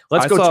 So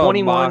let's go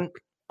 21.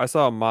 I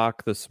saw a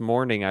mock this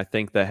morning, I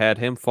think, that had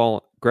him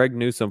Greg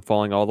Newsome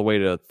falling all the way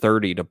to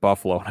 30 to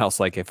Buffalo. And I was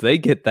like, if they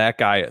get that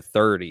guy at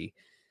 30,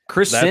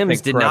 Chris Sims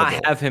did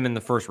not have him in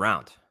the first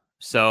round.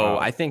 So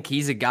I think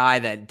he's a guy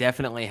that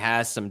definitely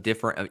has some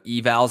different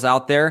evals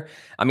out there.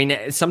 I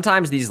mean,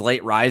 sometimes these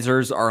late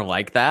risers are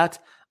like that.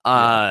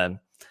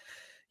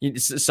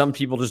 Some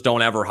people just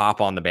don't ever hop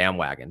on the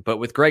bandwagon, but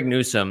with Greg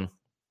Newsome,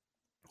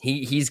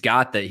 he's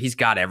got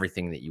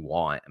everything that you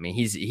want. I mean,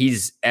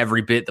 he's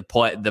every bit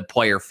the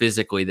player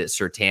physically that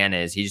Surtain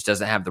is. He just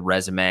doesn't have the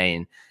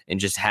resume and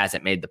just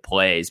hasn't made the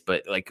plays.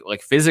 But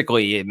like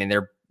physically, I mean,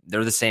 they're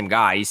the same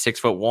guy. He's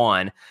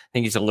 6'1". I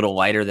think he's a little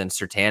lighter than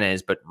Surtain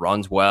is, but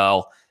runs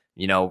well.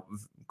 You know,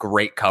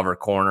 great cover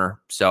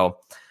corner. So.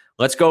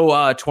 Let's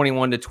go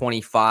 21 to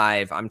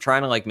 25. I'm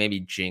trying to like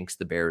maybe jinx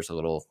the Bears a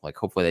little. Like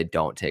hopefully they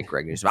don't take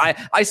Greg Newsome.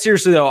 I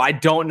seriously though, I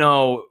don't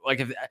know.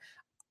 Like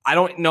I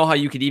don't know how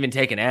you could even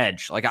take an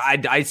edge. Like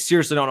I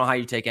seriously don't know how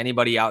you take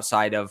anybody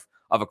outside of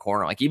a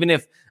corner. Like even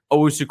if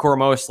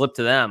Owusu-Koramoah slipped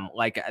to them,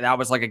 like that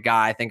was like a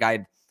guy I think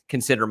I'd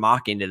consider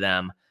mocking to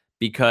them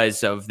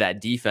because of that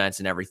defense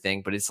and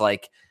everything. But it's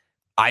like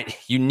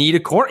you need a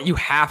corner. You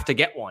have to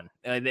get one.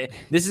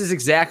 This is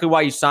exactly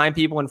why you sign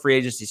people in free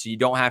agency, so you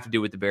don't have to do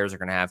what the Bears are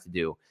going to have to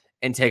do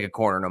and take a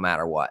corner no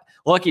matter what.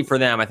 Lucky for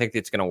them, I think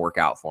it's going to work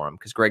out for them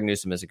because Greg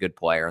Newsome is a good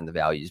player and the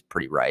value is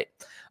pretty right.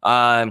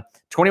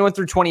 21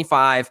 through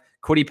 25,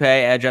 Kwity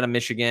Paye, edge out of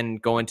Michigan,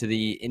 going to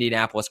the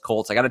Indianapolis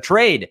Colts. I got a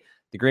trade.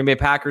 The Green Bay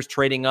Packers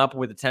trading up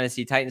with the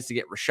Tennessee Titans to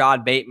get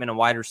Rashad Bateman, a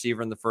wide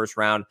receiver in the first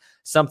round,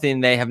 something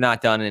they have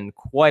not done in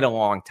quite a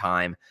long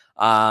time.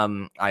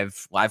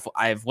 I've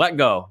let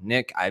go,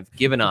 Nick. I've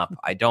given up.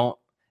 I don't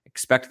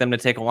expect them to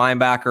take a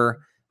linebacker.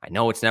 I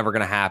know it's never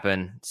going to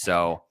happen.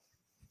 So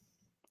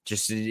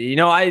just,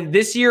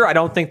 this year, I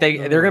don't think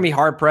they're going to be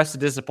hard pressed to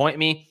disappoint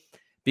me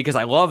because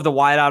I love the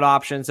wideout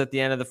options at the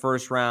end of the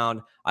first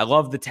round. I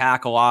love the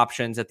tackle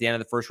options at the end of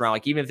the first round.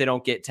 Like even if they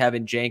don't get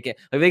Tevin Jenkins,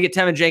 like if they get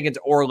Tevin Jenkins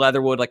or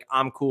Leatherwood, like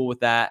I'm cool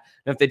with that.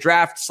 And if they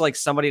draft like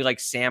somebody like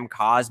Sam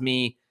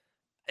Cosmi,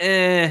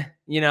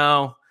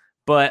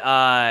 but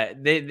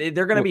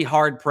they're going to be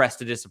hard pressed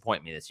to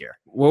disappoint me this year.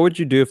 What would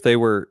you do if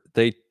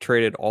they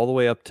traded all the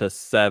way up to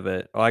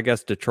 7? Well, I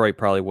guess Detroit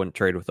probably wouldn't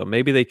trade with them.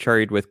 Maybe they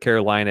trade with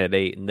Carolina at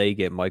 8 and they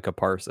get Micah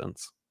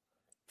Parsons.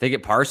 They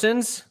get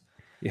Parsons?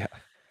 Yeah.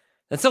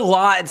 That's a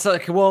lot. It's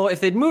like, well,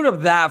 if they'd moved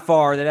up that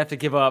far, they'd have to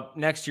give up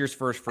next year's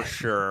first for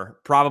sure.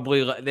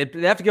 Probably they'd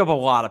have to give up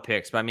a lot of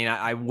picks. But I mean,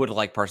 I would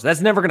like Parsons.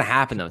 That's never going to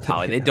happen though,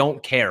 Tolly. They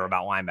don't care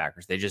about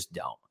linebackers. They just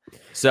don't.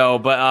 So,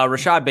 but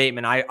Rashad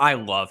Bateman, I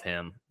love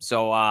him.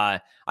 So I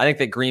think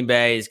that Green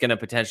Bay is going to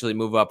potentially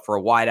move up for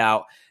a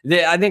wideout.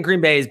 I think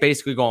Green Bay is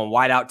basically going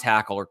wideout,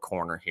 tackle, or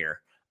corner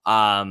here.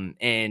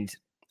 And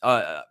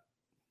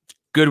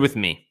good with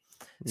me.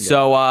 Yeah.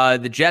 So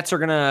the Jets are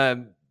going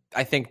to,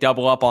 I think,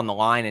 double up on the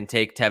line and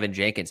take Tevin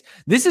Jenkins.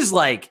 This is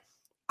like,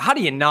 how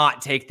do you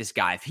not take this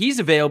guy? If he's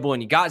available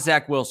and you got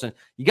Zach Wilson,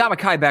 you got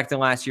Mekhi Becton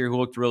last year who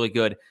looked really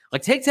good,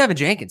 like take Tevin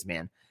Jenkins,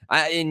 man.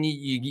 And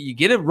you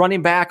get a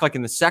running back like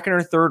in the second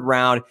or third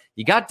round.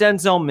 You got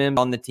Denzel Mims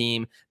on the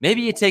team.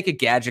 Maybe you take a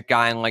gadget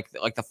guy in like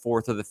the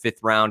fourth or the fifth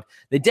round.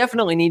 They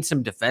definitely need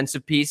some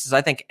defensive pieces.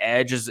 I think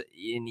edge is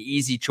an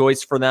easy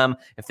choice for them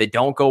if they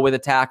don't go with a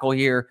tackle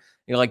here.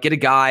 You know, like get a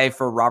guy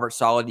for Robert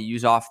Saleh to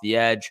use off the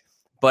edge.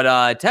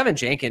 But Tevin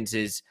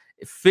Jenkins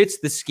fits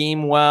the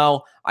scheme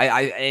well.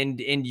 And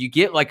you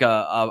get like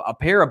a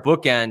pair of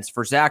bookends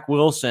for Zach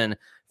Wilson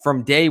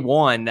from day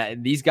one,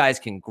 that these guys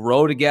can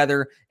grow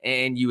together,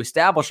 and you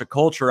establish a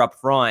culture up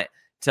front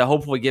to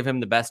hopefully give him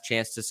the best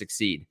chance to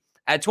succeed.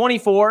 At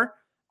 24,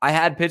 I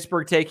had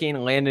Pittsburgh taking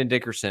Landon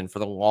Dickerson for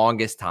the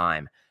longest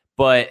time,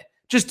 but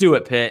just do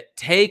it, Pitt.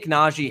 Take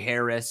Najee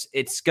Harris.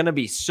 It's going to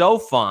be so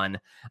fun.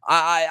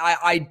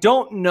 I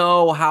don't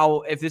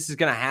know if this is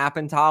going to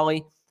happen,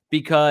 Tolly,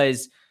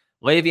 because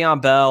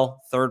Le'Veon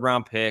Bell,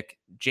 third-round pick,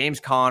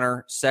 James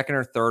Conner, second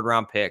or third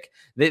round pick.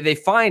 They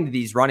find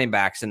these running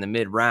backs in the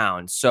mid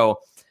round. So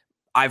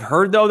I've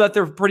heard, though, that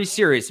they're pretty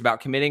serious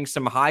about committing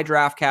some high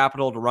draft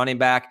capital to running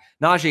back.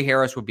 Najee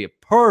Harris would be a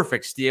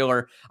perfect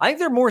stealer. I think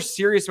they're more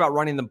serious about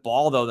running the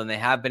ball, though, than they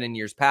have been in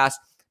years past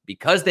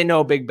because they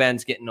know Big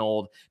Ben's getting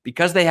old,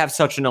 because they have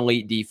such an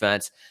elite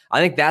defense.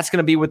 I think that's going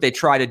to be what they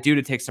try to do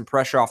to take some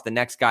pressure off the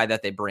next guy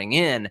that they bring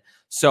in.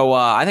 So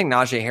I think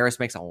Najee Harris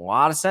makes a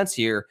lot of sense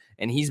here,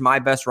 and he's my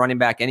best running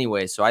back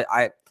anyway. So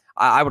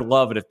I would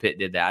love it if Pitt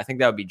did that. I think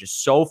that would be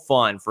just so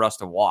fun for us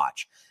to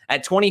watch.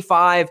 At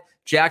 25,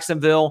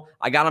 Jacksonville,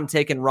 I got him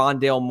taking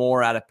Rondale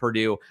Moore out of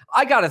Purdue.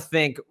 I got to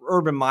think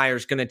Urban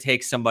Meyer's going to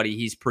take somebody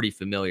he's pretty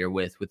familiar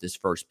with his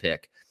first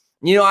pick.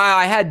 You know,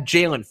 I had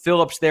Jalen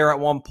Phillips there at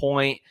one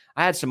point.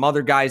 I had some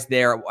other guys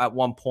there at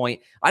one point.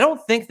 I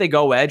don't think they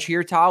go edge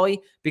here,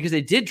 Tolly, because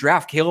they did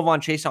draft Caleb Von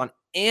Chason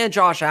and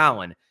Josh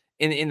Allen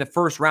in the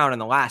first round in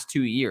the last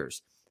 2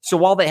 years. So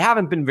while they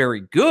haven't been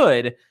very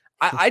good,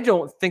 I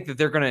don't think that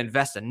they're going to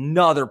invest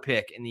another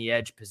pick in the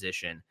edge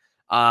position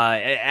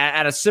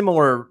at a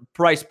similar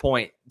price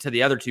point to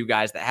the other two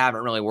guys that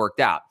haven't really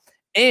worked out.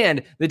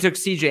 And they took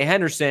CJ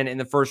Henderson in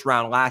the first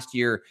round last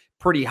year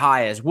pretty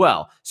high as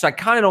well. So I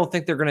kind of don't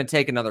think they're going to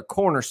take another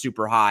corner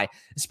super high,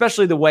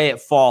 especially the way it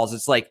falls.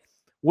 It's like,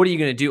 what are you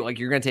going to do? Like,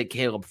 you're going to take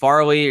Caleb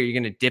Farley, or you're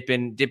going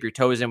to dip your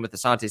toes in with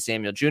Asante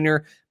Samuel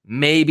Jr.?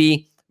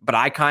 Maybe, but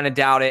I kind of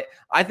doubt it.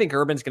 I think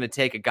Urban's going to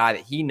take a guy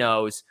that he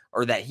knows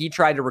or that he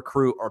tried to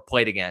recruit or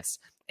played against.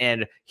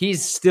 And he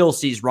still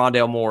sees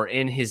Rondale Moore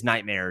in his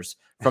nightmares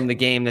from the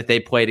game that they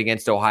played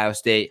against Ohio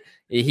State.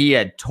 He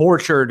had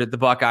tortured the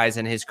Buckeyes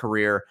in his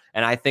career.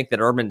 And I think that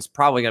Urban's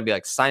probably going to be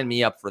like, sign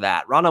me up for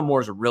that. Rondale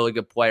Moore's a really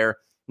good player.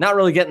 Not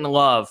really getting the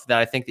love that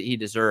I think that he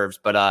deserves,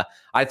 but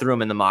I threw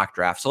him in the mock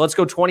draft. So let's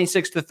go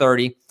 26 to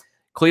 30.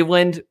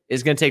 Cleveland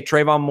is going to take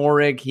Trayvon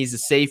Moehrig. He's a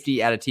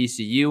safety out of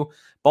TCU.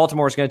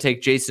 Baltimore is going to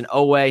take Jason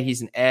Owe.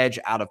 He's an edge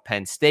out of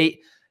Penn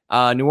State.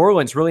 New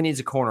Orleans really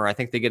needs a corner. I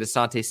think they get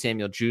Asante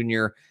Samuel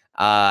Jr.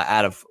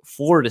 Out of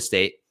Florida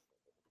State.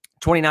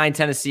 29,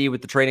 Tennessee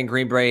with the trade in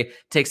Green Bay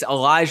takes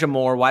Elijah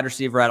Moore, wide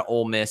receiver out of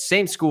Ole Miss.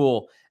 Same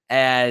school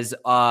as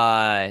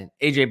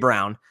A.J.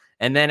 Brown.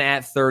 And then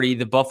at 30,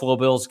 the Buffalo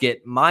Bills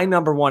get my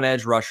number one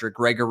edge rusher,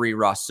 Gregory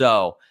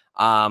Rousseau.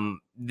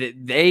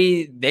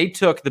 They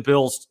took the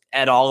Bills'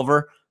 Ed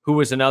Oliver, who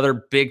was another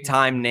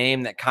big-time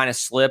name that kind of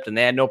slipped, and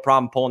they had no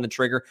problem pulling the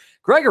trigger.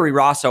 Gregory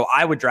Rousseau,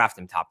 I would draft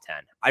him top 10.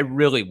 I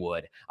really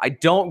would. I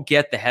don't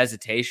get the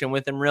hesitation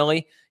with him,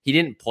 really. He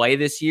didn't play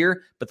this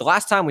year, but the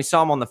last time we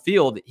saw him on the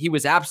field, he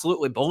was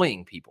absolutely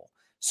bullying people.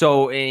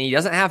 So, and he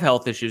doesn't have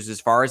health issues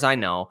as far as I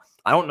know.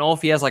 I don't know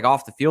if he has like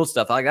off-the-field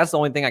stuff. Like, that's the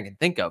only thing I can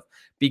think of,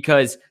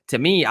 because to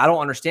me, I don't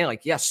understand.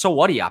 Like, yeah, so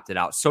what? He opted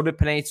out. So did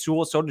Penei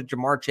Sewell. So did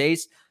Jamar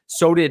Chase.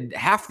 So did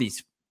half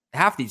these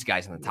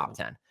guys in the top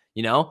 10,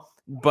 you know?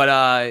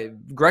 But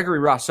Gregory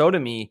Rousseau to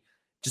me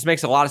just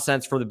makes a lot of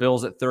sense for the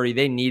Bills at 30.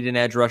 They need an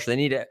edge rusher. They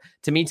need it.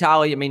 To me,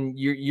 Tolly, I mean,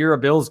 you're a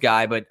Bills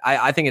guy, but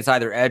I think it's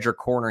either edge or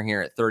corner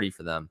here at 30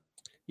 for them.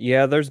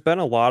 Yeah, there's been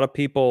a lot of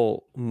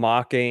people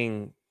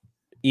mocking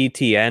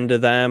ETN to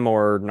them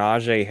or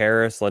Najee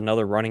Harris,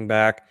 another running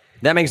back.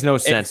 That makes no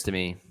sense to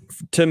me.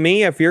 To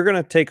me, if you're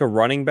going to take a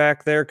running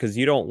back there because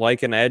you don't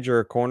like an edge or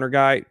a corner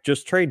guy,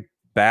 just trade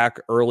back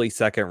early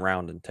second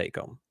round and take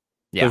them.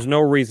 Yeah. There's no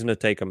reason to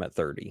take them at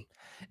 30.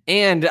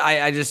 And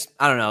I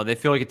don't know. They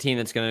feel like a team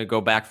that's going to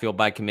go backfield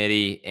by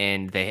committee,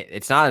 and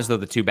it's not as though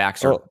the two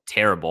backs are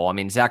terrible. I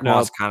mean, Zach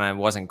Moss kind of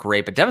wasn't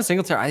great, but Devin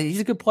Singletary, he's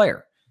a good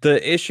player.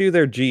 The issue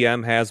their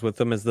GM has with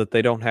them is that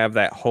they don't have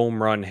that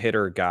home run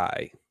hitter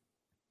guy.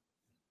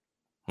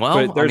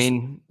 Well, I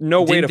mean,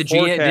 no way to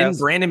forecast. Didn't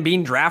Brandon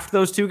Beane draft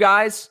those two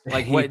guys?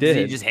 Like, what?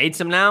 He just hates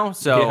them now.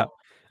 So,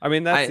 I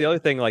mean, that's the other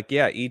thing. Like,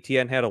 yeah,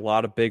 ETN had a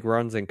lot of big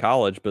runs in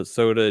college, but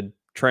so did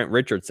Trent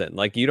Richardson.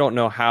 Like, you don't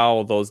know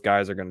how those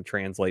guys are going to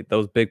translate.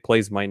 Those big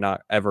plays might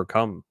not ever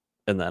come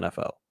in the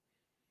NFL.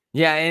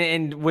 Yeah,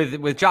 and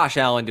with Josh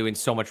Allen doing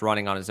so much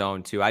running on his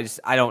own too, I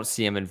don't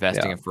see him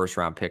investing a first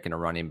round pick in a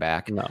running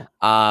back. No.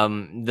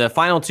 The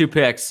final two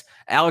picks,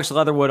 Alex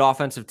Leatherwood,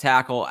 offensive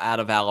tackle out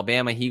of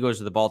Alabama. He goes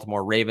to the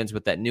Baltimore Ravens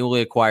with that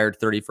newly acquired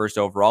 31st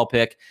overall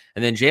pick.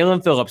 And then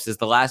Jalen Phillips is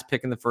the last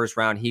pick in the first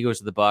round. He goes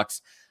to the Bucs.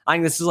 I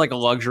think this is like a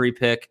luxury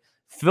pick.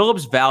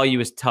 Phillips'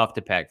 value is tough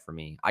to peg for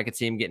me. I could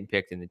see him getting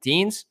picked in the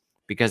teens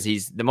because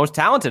he's the most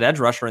talented edge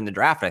rusher in the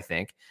draft, I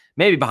think.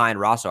 Maybe behind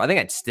Rosso. I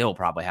think I'd still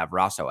probably have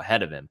Rosso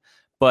ahead of him.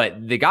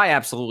 But the guy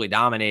absolutely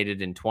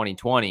dominated in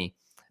 2020.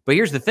 But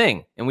here's the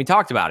thing, and we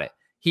talked about it.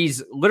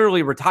 He's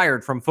literally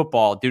retired from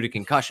football due to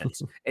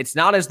concussions. It's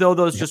not as though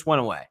those just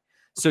went away.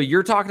 So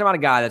you're talking about a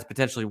guy that's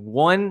potentially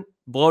one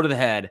blow to the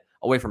head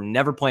away from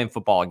never playing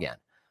football again.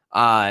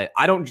 I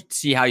don't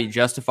see how you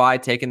justify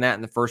taking that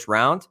in the first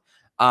round.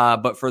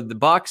 But for the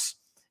Bucs,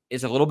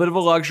 it's a little bit of a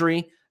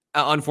luxury.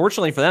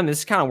 Unfortunately for them, this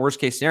is kind of worst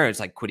case scenario. It's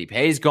like Kwity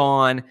Paye's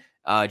gone,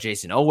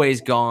 Jason Oweh's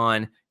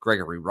gone,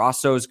 Gregory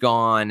Rosso's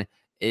gone.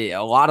 A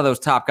lot of those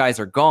top guys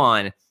are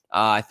gone.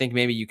 I think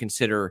maybe you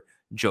consider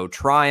Joe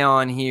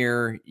Tryon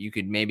here. You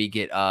could maybe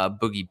get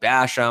Boogie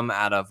Basham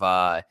out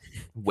of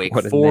Wake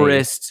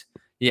Forest.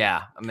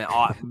 Yeah, I mean,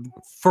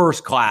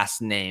 first class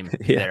name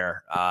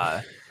there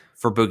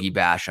for Boogie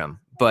Basham.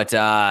 But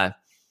I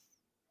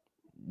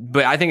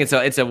think it's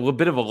a little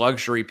bit of a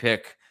luxury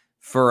pick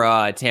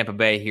for Tampa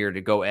Bay here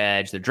to go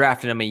edge. They're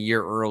drafting him a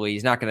year early.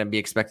 He's not going to be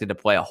expected to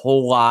play a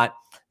whole lot.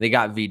 They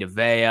got Vita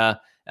Vea.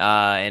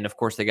 And of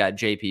course they got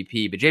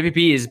JPP, but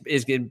JPP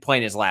is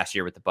playing his last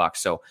year with the Bucs.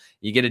 So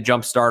you get a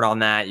jump start on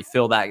that. You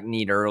fill that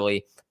need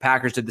early.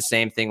 Packers did the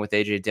same thing with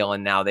AJ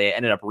Dillon. Now they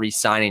ended up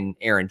re-signing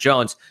Aaron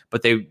Jones,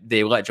 but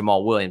they let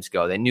Jamal Williams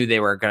go. They knew they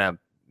were going to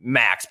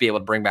max be able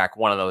to bring back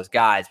one of those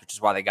guys, which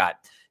is why they got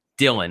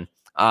Dillon.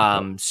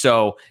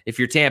 So if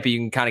you're Tampa, you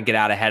can kind of get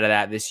out ahead of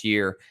that this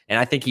year. And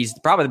I think he's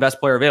probably the best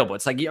player available.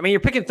 It's like, I mean, you're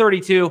picking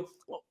 32.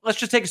 Let's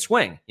just take a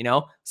swing,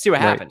 see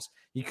what happens.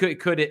 You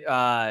could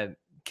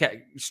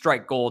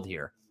strike gold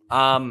here.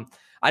 I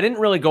didn't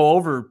really go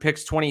over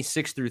picks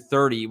 26 through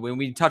 30 when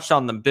we touched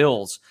on the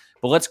Bills,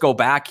 but let's go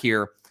back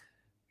here.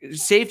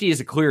 Safety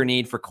is a clear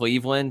need for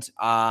Cleveland.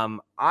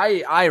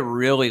 I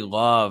really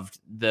loved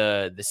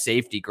the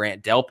safety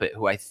Grant Delpit,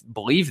 who I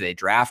believe they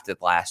drafted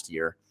last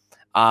year.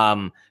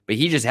 But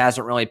he just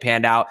hasn't really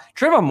panned out.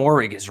 Trevon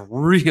Moehrig is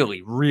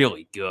really,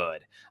 really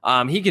good.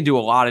 He can do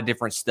a lot of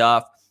different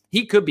stuff.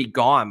 He could be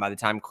gone by the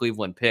time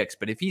Cleveland picks,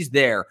 but if he's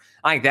there,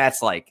 I think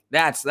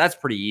that's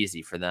pretty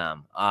easy for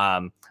them.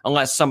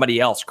 Unless somebody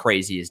else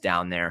crazy is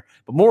down there.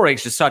 But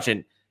Moehrig's just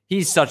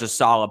he's such a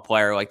solid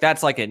player. Like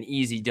that's like an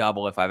easy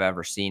double if I've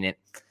ever seen it.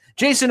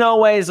 Jason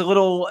Oweh is a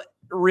little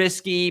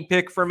risky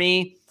pick for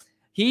me.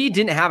 He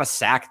didn't have a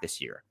sack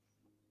this year.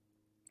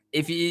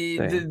 If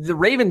the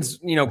Ravens,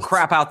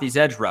 crap out these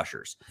edge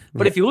rushers,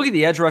 but if you look at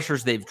the edge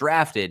rushers they've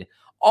drafted,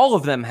 all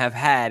of them have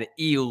had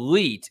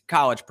elite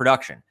college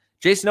production.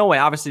 Jason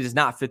Oweh obviously does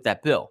not fit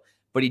that bill,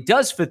 but he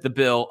does fit the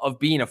bill of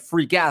being a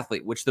freak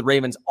athlete, which the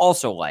Ravens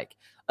also like.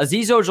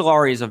 Azeez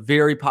Ojulari is a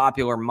very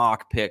popular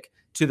mock pick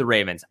to the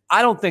Ravens.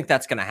 I don't think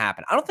that's going to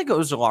happen. I don't think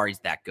Ojulari is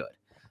that good.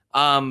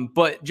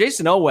 But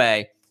Jason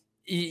Oweh,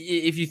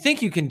 if you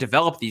think you can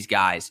develop these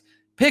guys,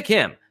 pick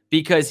him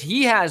because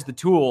he has the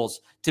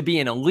tools to be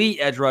an elite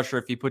edge rusher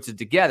if he puts it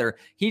together.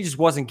 He just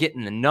wasn't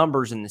getting the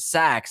numbers and the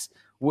sacks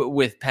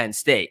with Penn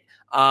State.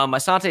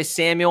 Asante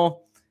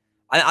Samuel,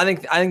 I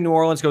think New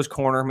Orleans goes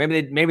corner.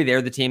 Maybe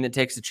they're the team that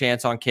takes a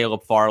chance on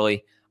Caleb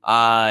Farley.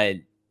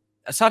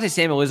 Asante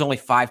Samuel is only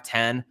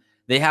 5'10".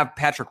 They have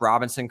Patrick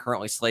Robinson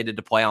currently slated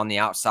to play on the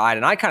outside,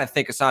 and I kind of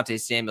think Asante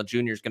Samuel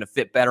Jr. is going to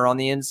fit better on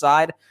the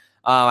inside.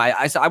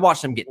 I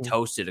watched him get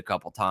toasted a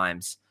couple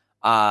times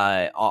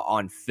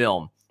on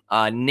film,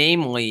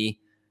 namely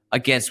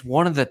against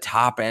one of the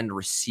top end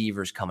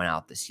receivers coming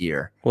out this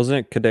year. Wasn't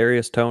it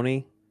Kadarius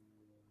Toney?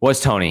 Was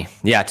Tony.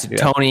 Yeah,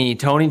 Tony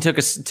took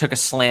a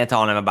slant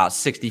on him about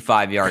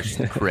 65 yards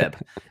to the crib.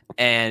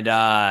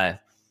 And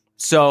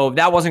so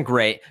that wasn't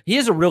great. He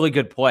is a really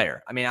good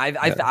player. I mean,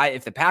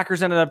 if the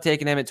Packers ended up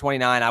taking him at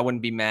 29, I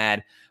wouldn't be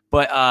mad.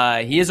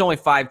 But he is only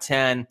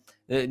 5'10".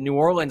 New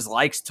Orleans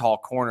likes tall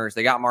corners.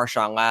 They got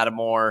Marshawn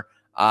Lattimore.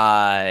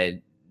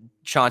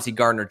 Chauncey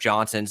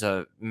Gardner-Johnson's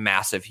a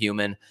massive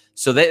human.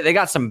 So they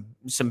got some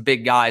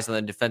big guys on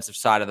the defensive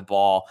side of the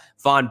ball.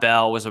 Von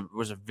Bell was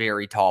a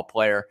very tall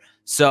player.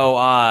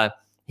 So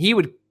he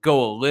would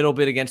go a little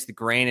bit against the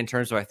grain in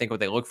terms of I think what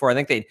they look for. I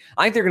think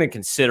they're going to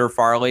consider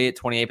Farley at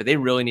 28, but they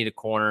really need a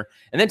corner.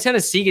 And then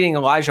Tennessee getting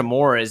Elijah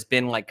Moore has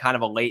been like kind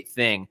of a late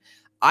thing.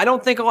 I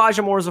don't think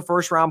Elijah Moore is a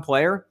first round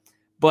player,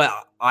 but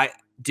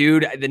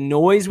the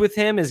noise with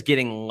him is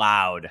getting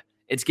loud.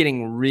 It's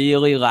getting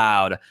really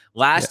loud.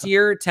 Last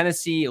year,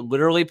 Tennessee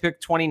literally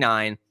picked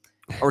 29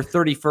 or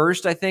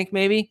 31st, I think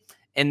maybe,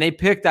 and they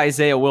picked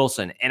Isaiah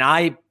Wilson, and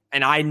I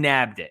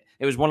nabbed it.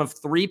 It was one of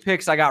 3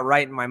 picks I got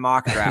right in my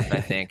mock draft, I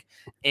think.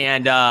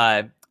 And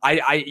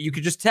you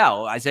could just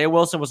tell Isaiah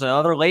Wilson was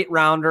another late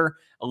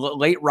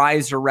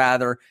riser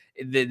rather.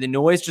 The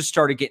noise just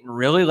started getting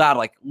really loud.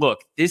 Like,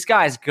 look, this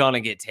guy's going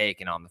to get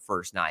taken on the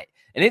first night.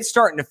 And it's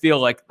starting to feel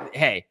like,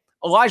 hey,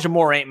 Elijah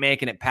Moore ain't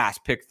making it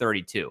past pick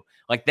 32.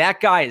 Like,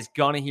 that guy is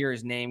going to hear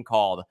his name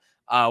called,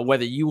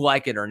 whether you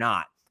like it or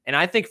not. And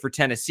I think for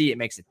Tennessee, it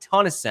makes a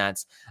ton of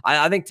sense.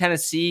 I think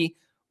Tennessee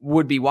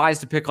would be wise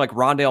to pick like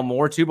Rondale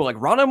Moore too, but like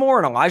Rondale Moore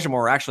and Elijah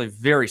Moore are actually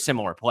very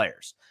similar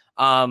players.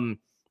 With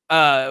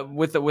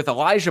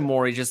Elijah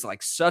Moore, he's just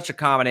like such a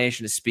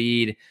combination of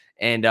speed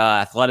and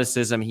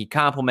athleticism. He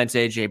complements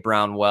A.J.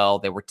 Brown well.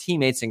 They were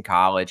teammates in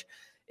college.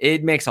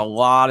 It makes a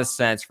lot of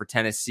sense for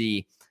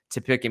Tennessee to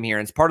pick him here.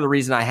 And it's part of the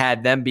reason I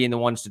had them being the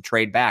ones to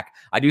trade back.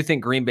 I do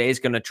think Green Bay is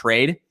going to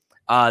trade.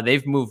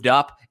 They've moved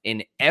up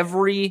in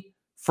every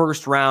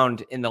first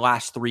round in the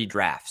last 3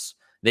 drafts.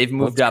 They've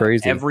moved up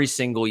every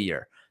single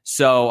year.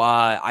 So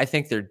I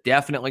think they're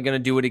definitely going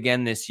to do it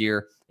again this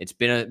year. It's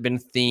been a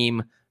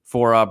theme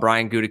for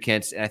Brian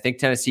Gutekunst, and I think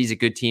Tennessee's a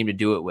good team to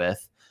do it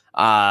with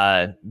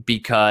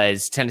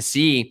because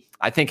Tennessee,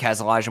 I think, has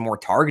Elijah Moore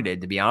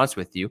targeted, to be honest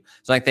with you.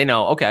 So like they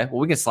know, okay, well,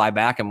 we can slide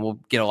back and we'll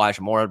get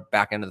Elijah Moore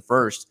back into the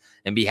first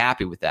and be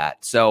happy with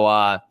that. So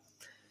I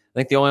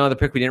think the only other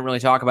pick we didn't really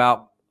talk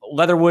about,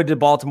 Leatherwood to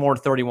Baltimore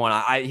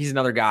 31. He's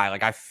another guy.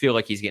 Like, I feel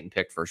like he's getting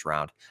picked first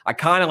round. I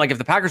kind of like if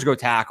the Packers go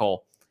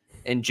tackle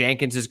and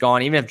Jenkins is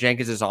gone, even if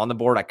Jenkins is on the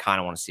board, I kind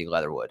of want to see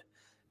Leatherwood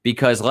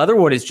because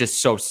Leatherwood is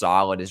just so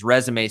solid. His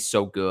resume is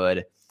so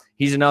good.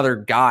 He's another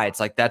guy. It's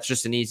like, that's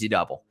just an easy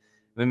double.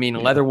 I mean,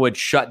 Leatherwood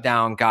shut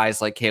down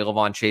guys like Caleb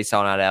Von Chase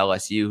out at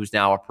LSU, who's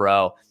now a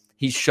pro.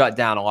 He's shut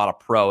down a lot of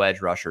pro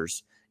edge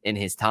rushers in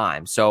his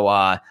time. So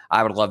I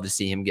would love to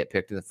see him get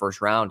picked in the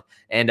first round.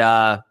 And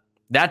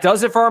that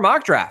does it for our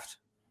mock draft.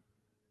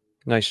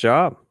 Nice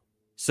job.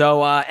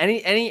 So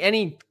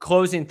any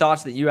closing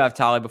thoughts that you have,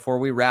 Tolly, before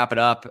we wrap it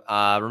up?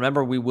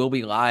 Remember, we will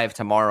be live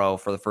tomorrow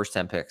for the first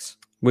 10 picks.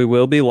 We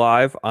will be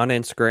live on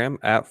Instagram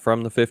at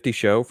From the 50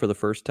 Show for the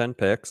first 10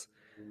 picks.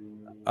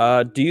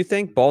 Do you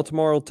think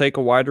Baltimore will take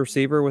a wide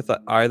receiver with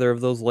either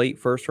of those late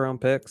first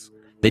round picks?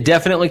 They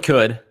definitely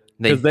could.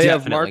 They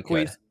have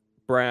Marquise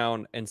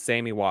Brown and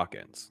Sammy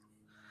Watkins.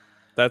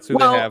 That's who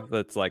they have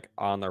that's like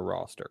on their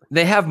roster.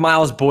 They have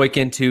Miles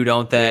Boykin too,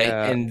 don't they?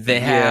 Yeah, and they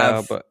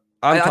have... but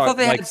I thought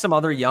they had some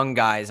other young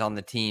guys on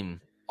the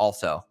team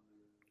also.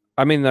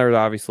 I mean, there's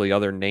obviously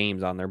other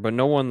names on there, but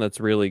no one that's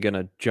really going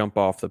to jump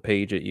off the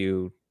page at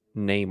you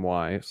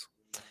name-wise.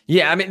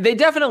 Yeah, I mean, they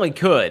definitely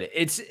could.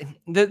 It's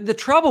the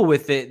trouble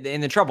with it,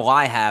 and the trouble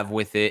I have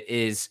with it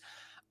is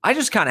I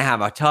just kind of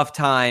have a tough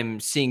time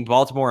seeing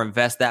Baltimore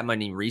invest that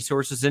many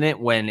resources in it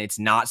when it's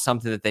not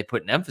something that they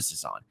put an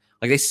emphasis on.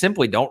 Like, they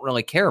simply don't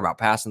really care about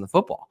passing the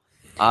football.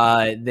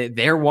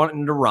 They're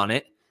wanting to run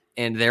it,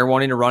 and they're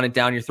wanting to run it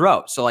down your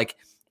throat. So, like,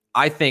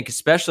 I think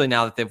especially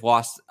now that they've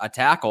lost a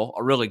tackle,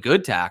 a really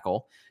good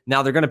tackle,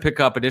 now they're going to pick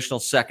up additional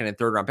second and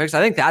third round picks.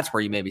 I think that's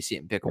where you maybe see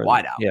them pick a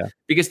wideout. Yeah.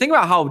 Because think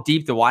about how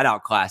deep the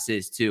wideout class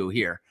is too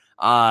here.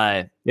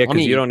 Yeah,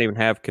 because you don't even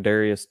have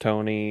Kadarius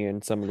Toney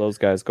and some of those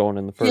guys going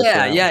in the first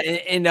round. Yeah.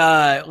 And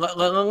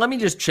let me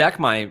just check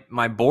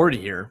my board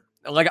here.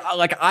 Like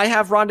I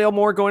have Rondale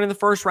Moore going in the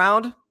first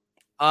round.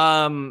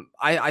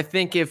 I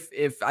think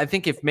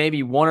if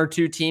maybe one or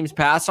two teams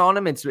pass on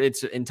him, it's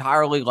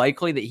entirely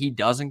likely that he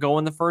doesn't go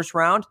in the first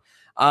round.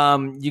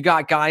 You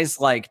got guys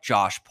like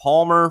Josh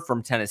Palmer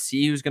from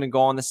Tennessee, who's going to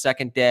go on the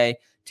second day,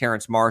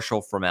 Terrence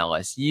Marshall from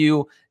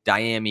LSU,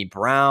 Diami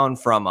Brown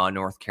from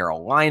North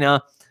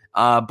Carolina.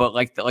 But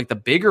like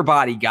the bigger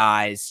body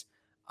guys,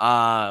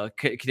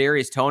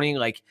 Kadarius Toney,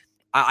 like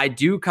I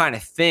do kind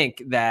of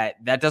think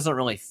that doesn't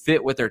really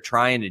fit what they're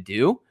trying to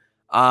do.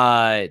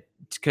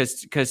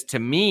 Because to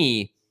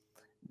me,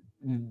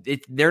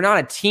 they're not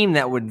a team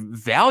that would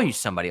value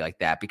somebody like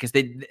that because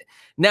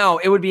now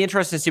it would be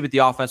interesting to see what the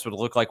offense would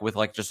look like with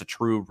like just a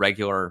true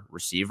regular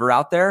receiver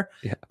out there.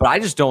 Yeah. But I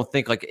just don't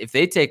think like if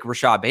they take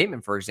Rashad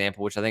Bateman, for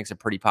example, which I think is a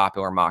pretty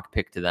popular mock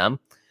pick to them,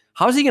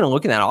 how is he going to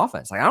look in that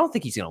offense? Like, I don't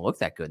think he's going to look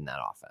that good in that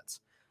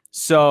offense.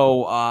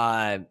 So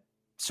I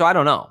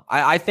don't know.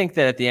 I think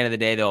that at the end of the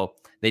day, though,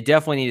 they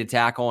definitely need a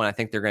tackle, and I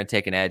think they're going to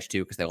take an edge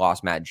too because they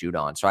lost Matt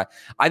Judon. So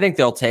I think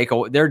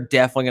they're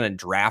definitely going to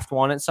draft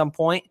one at some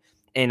point,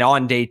 and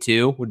on day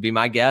 2 would be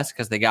my guess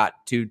because they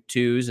got 2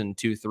 2s and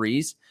 2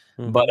 3s.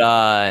 Mm-hmm. But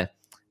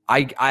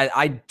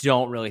I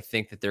don't really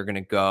think that they're going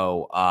to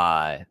go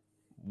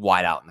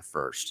wide out in the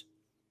first.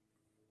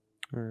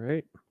 All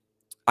right.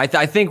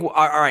 I think. All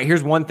right.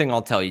 Here's one thing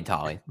I'll tell you,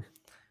 Tolly.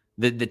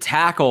 The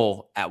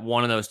tackle at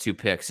one of those 2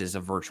 picks is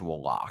a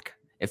virtual lock.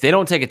 If they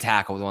don't take a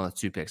tackle with one of those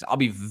 2 picks, I'll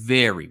be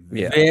very,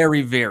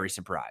 very, very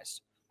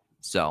surprised.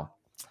 So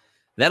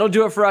that'll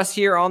do it for us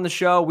here on the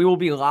show. We will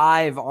be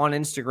live on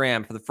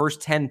Instagram for the first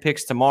 10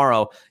 picks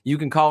tomorrow. You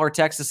can call or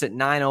text us at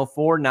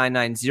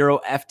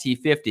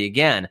 904-990-FT50.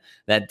 Again,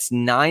 that's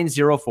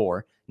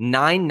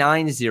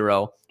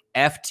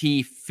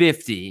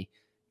 904-990-FT50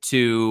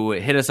 to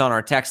hit us on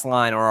our text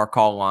line or our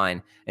call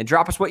line and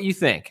drop us what you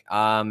think.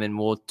 And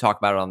we'll talk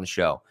about it on the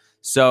show.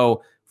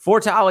 So for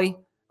Tally,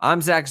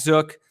 I'm Zach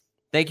Zook.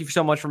 Thank you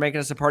so much for making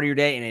us a part of your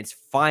day. And it's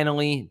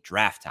finally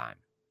draft time.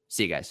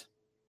 See you guys.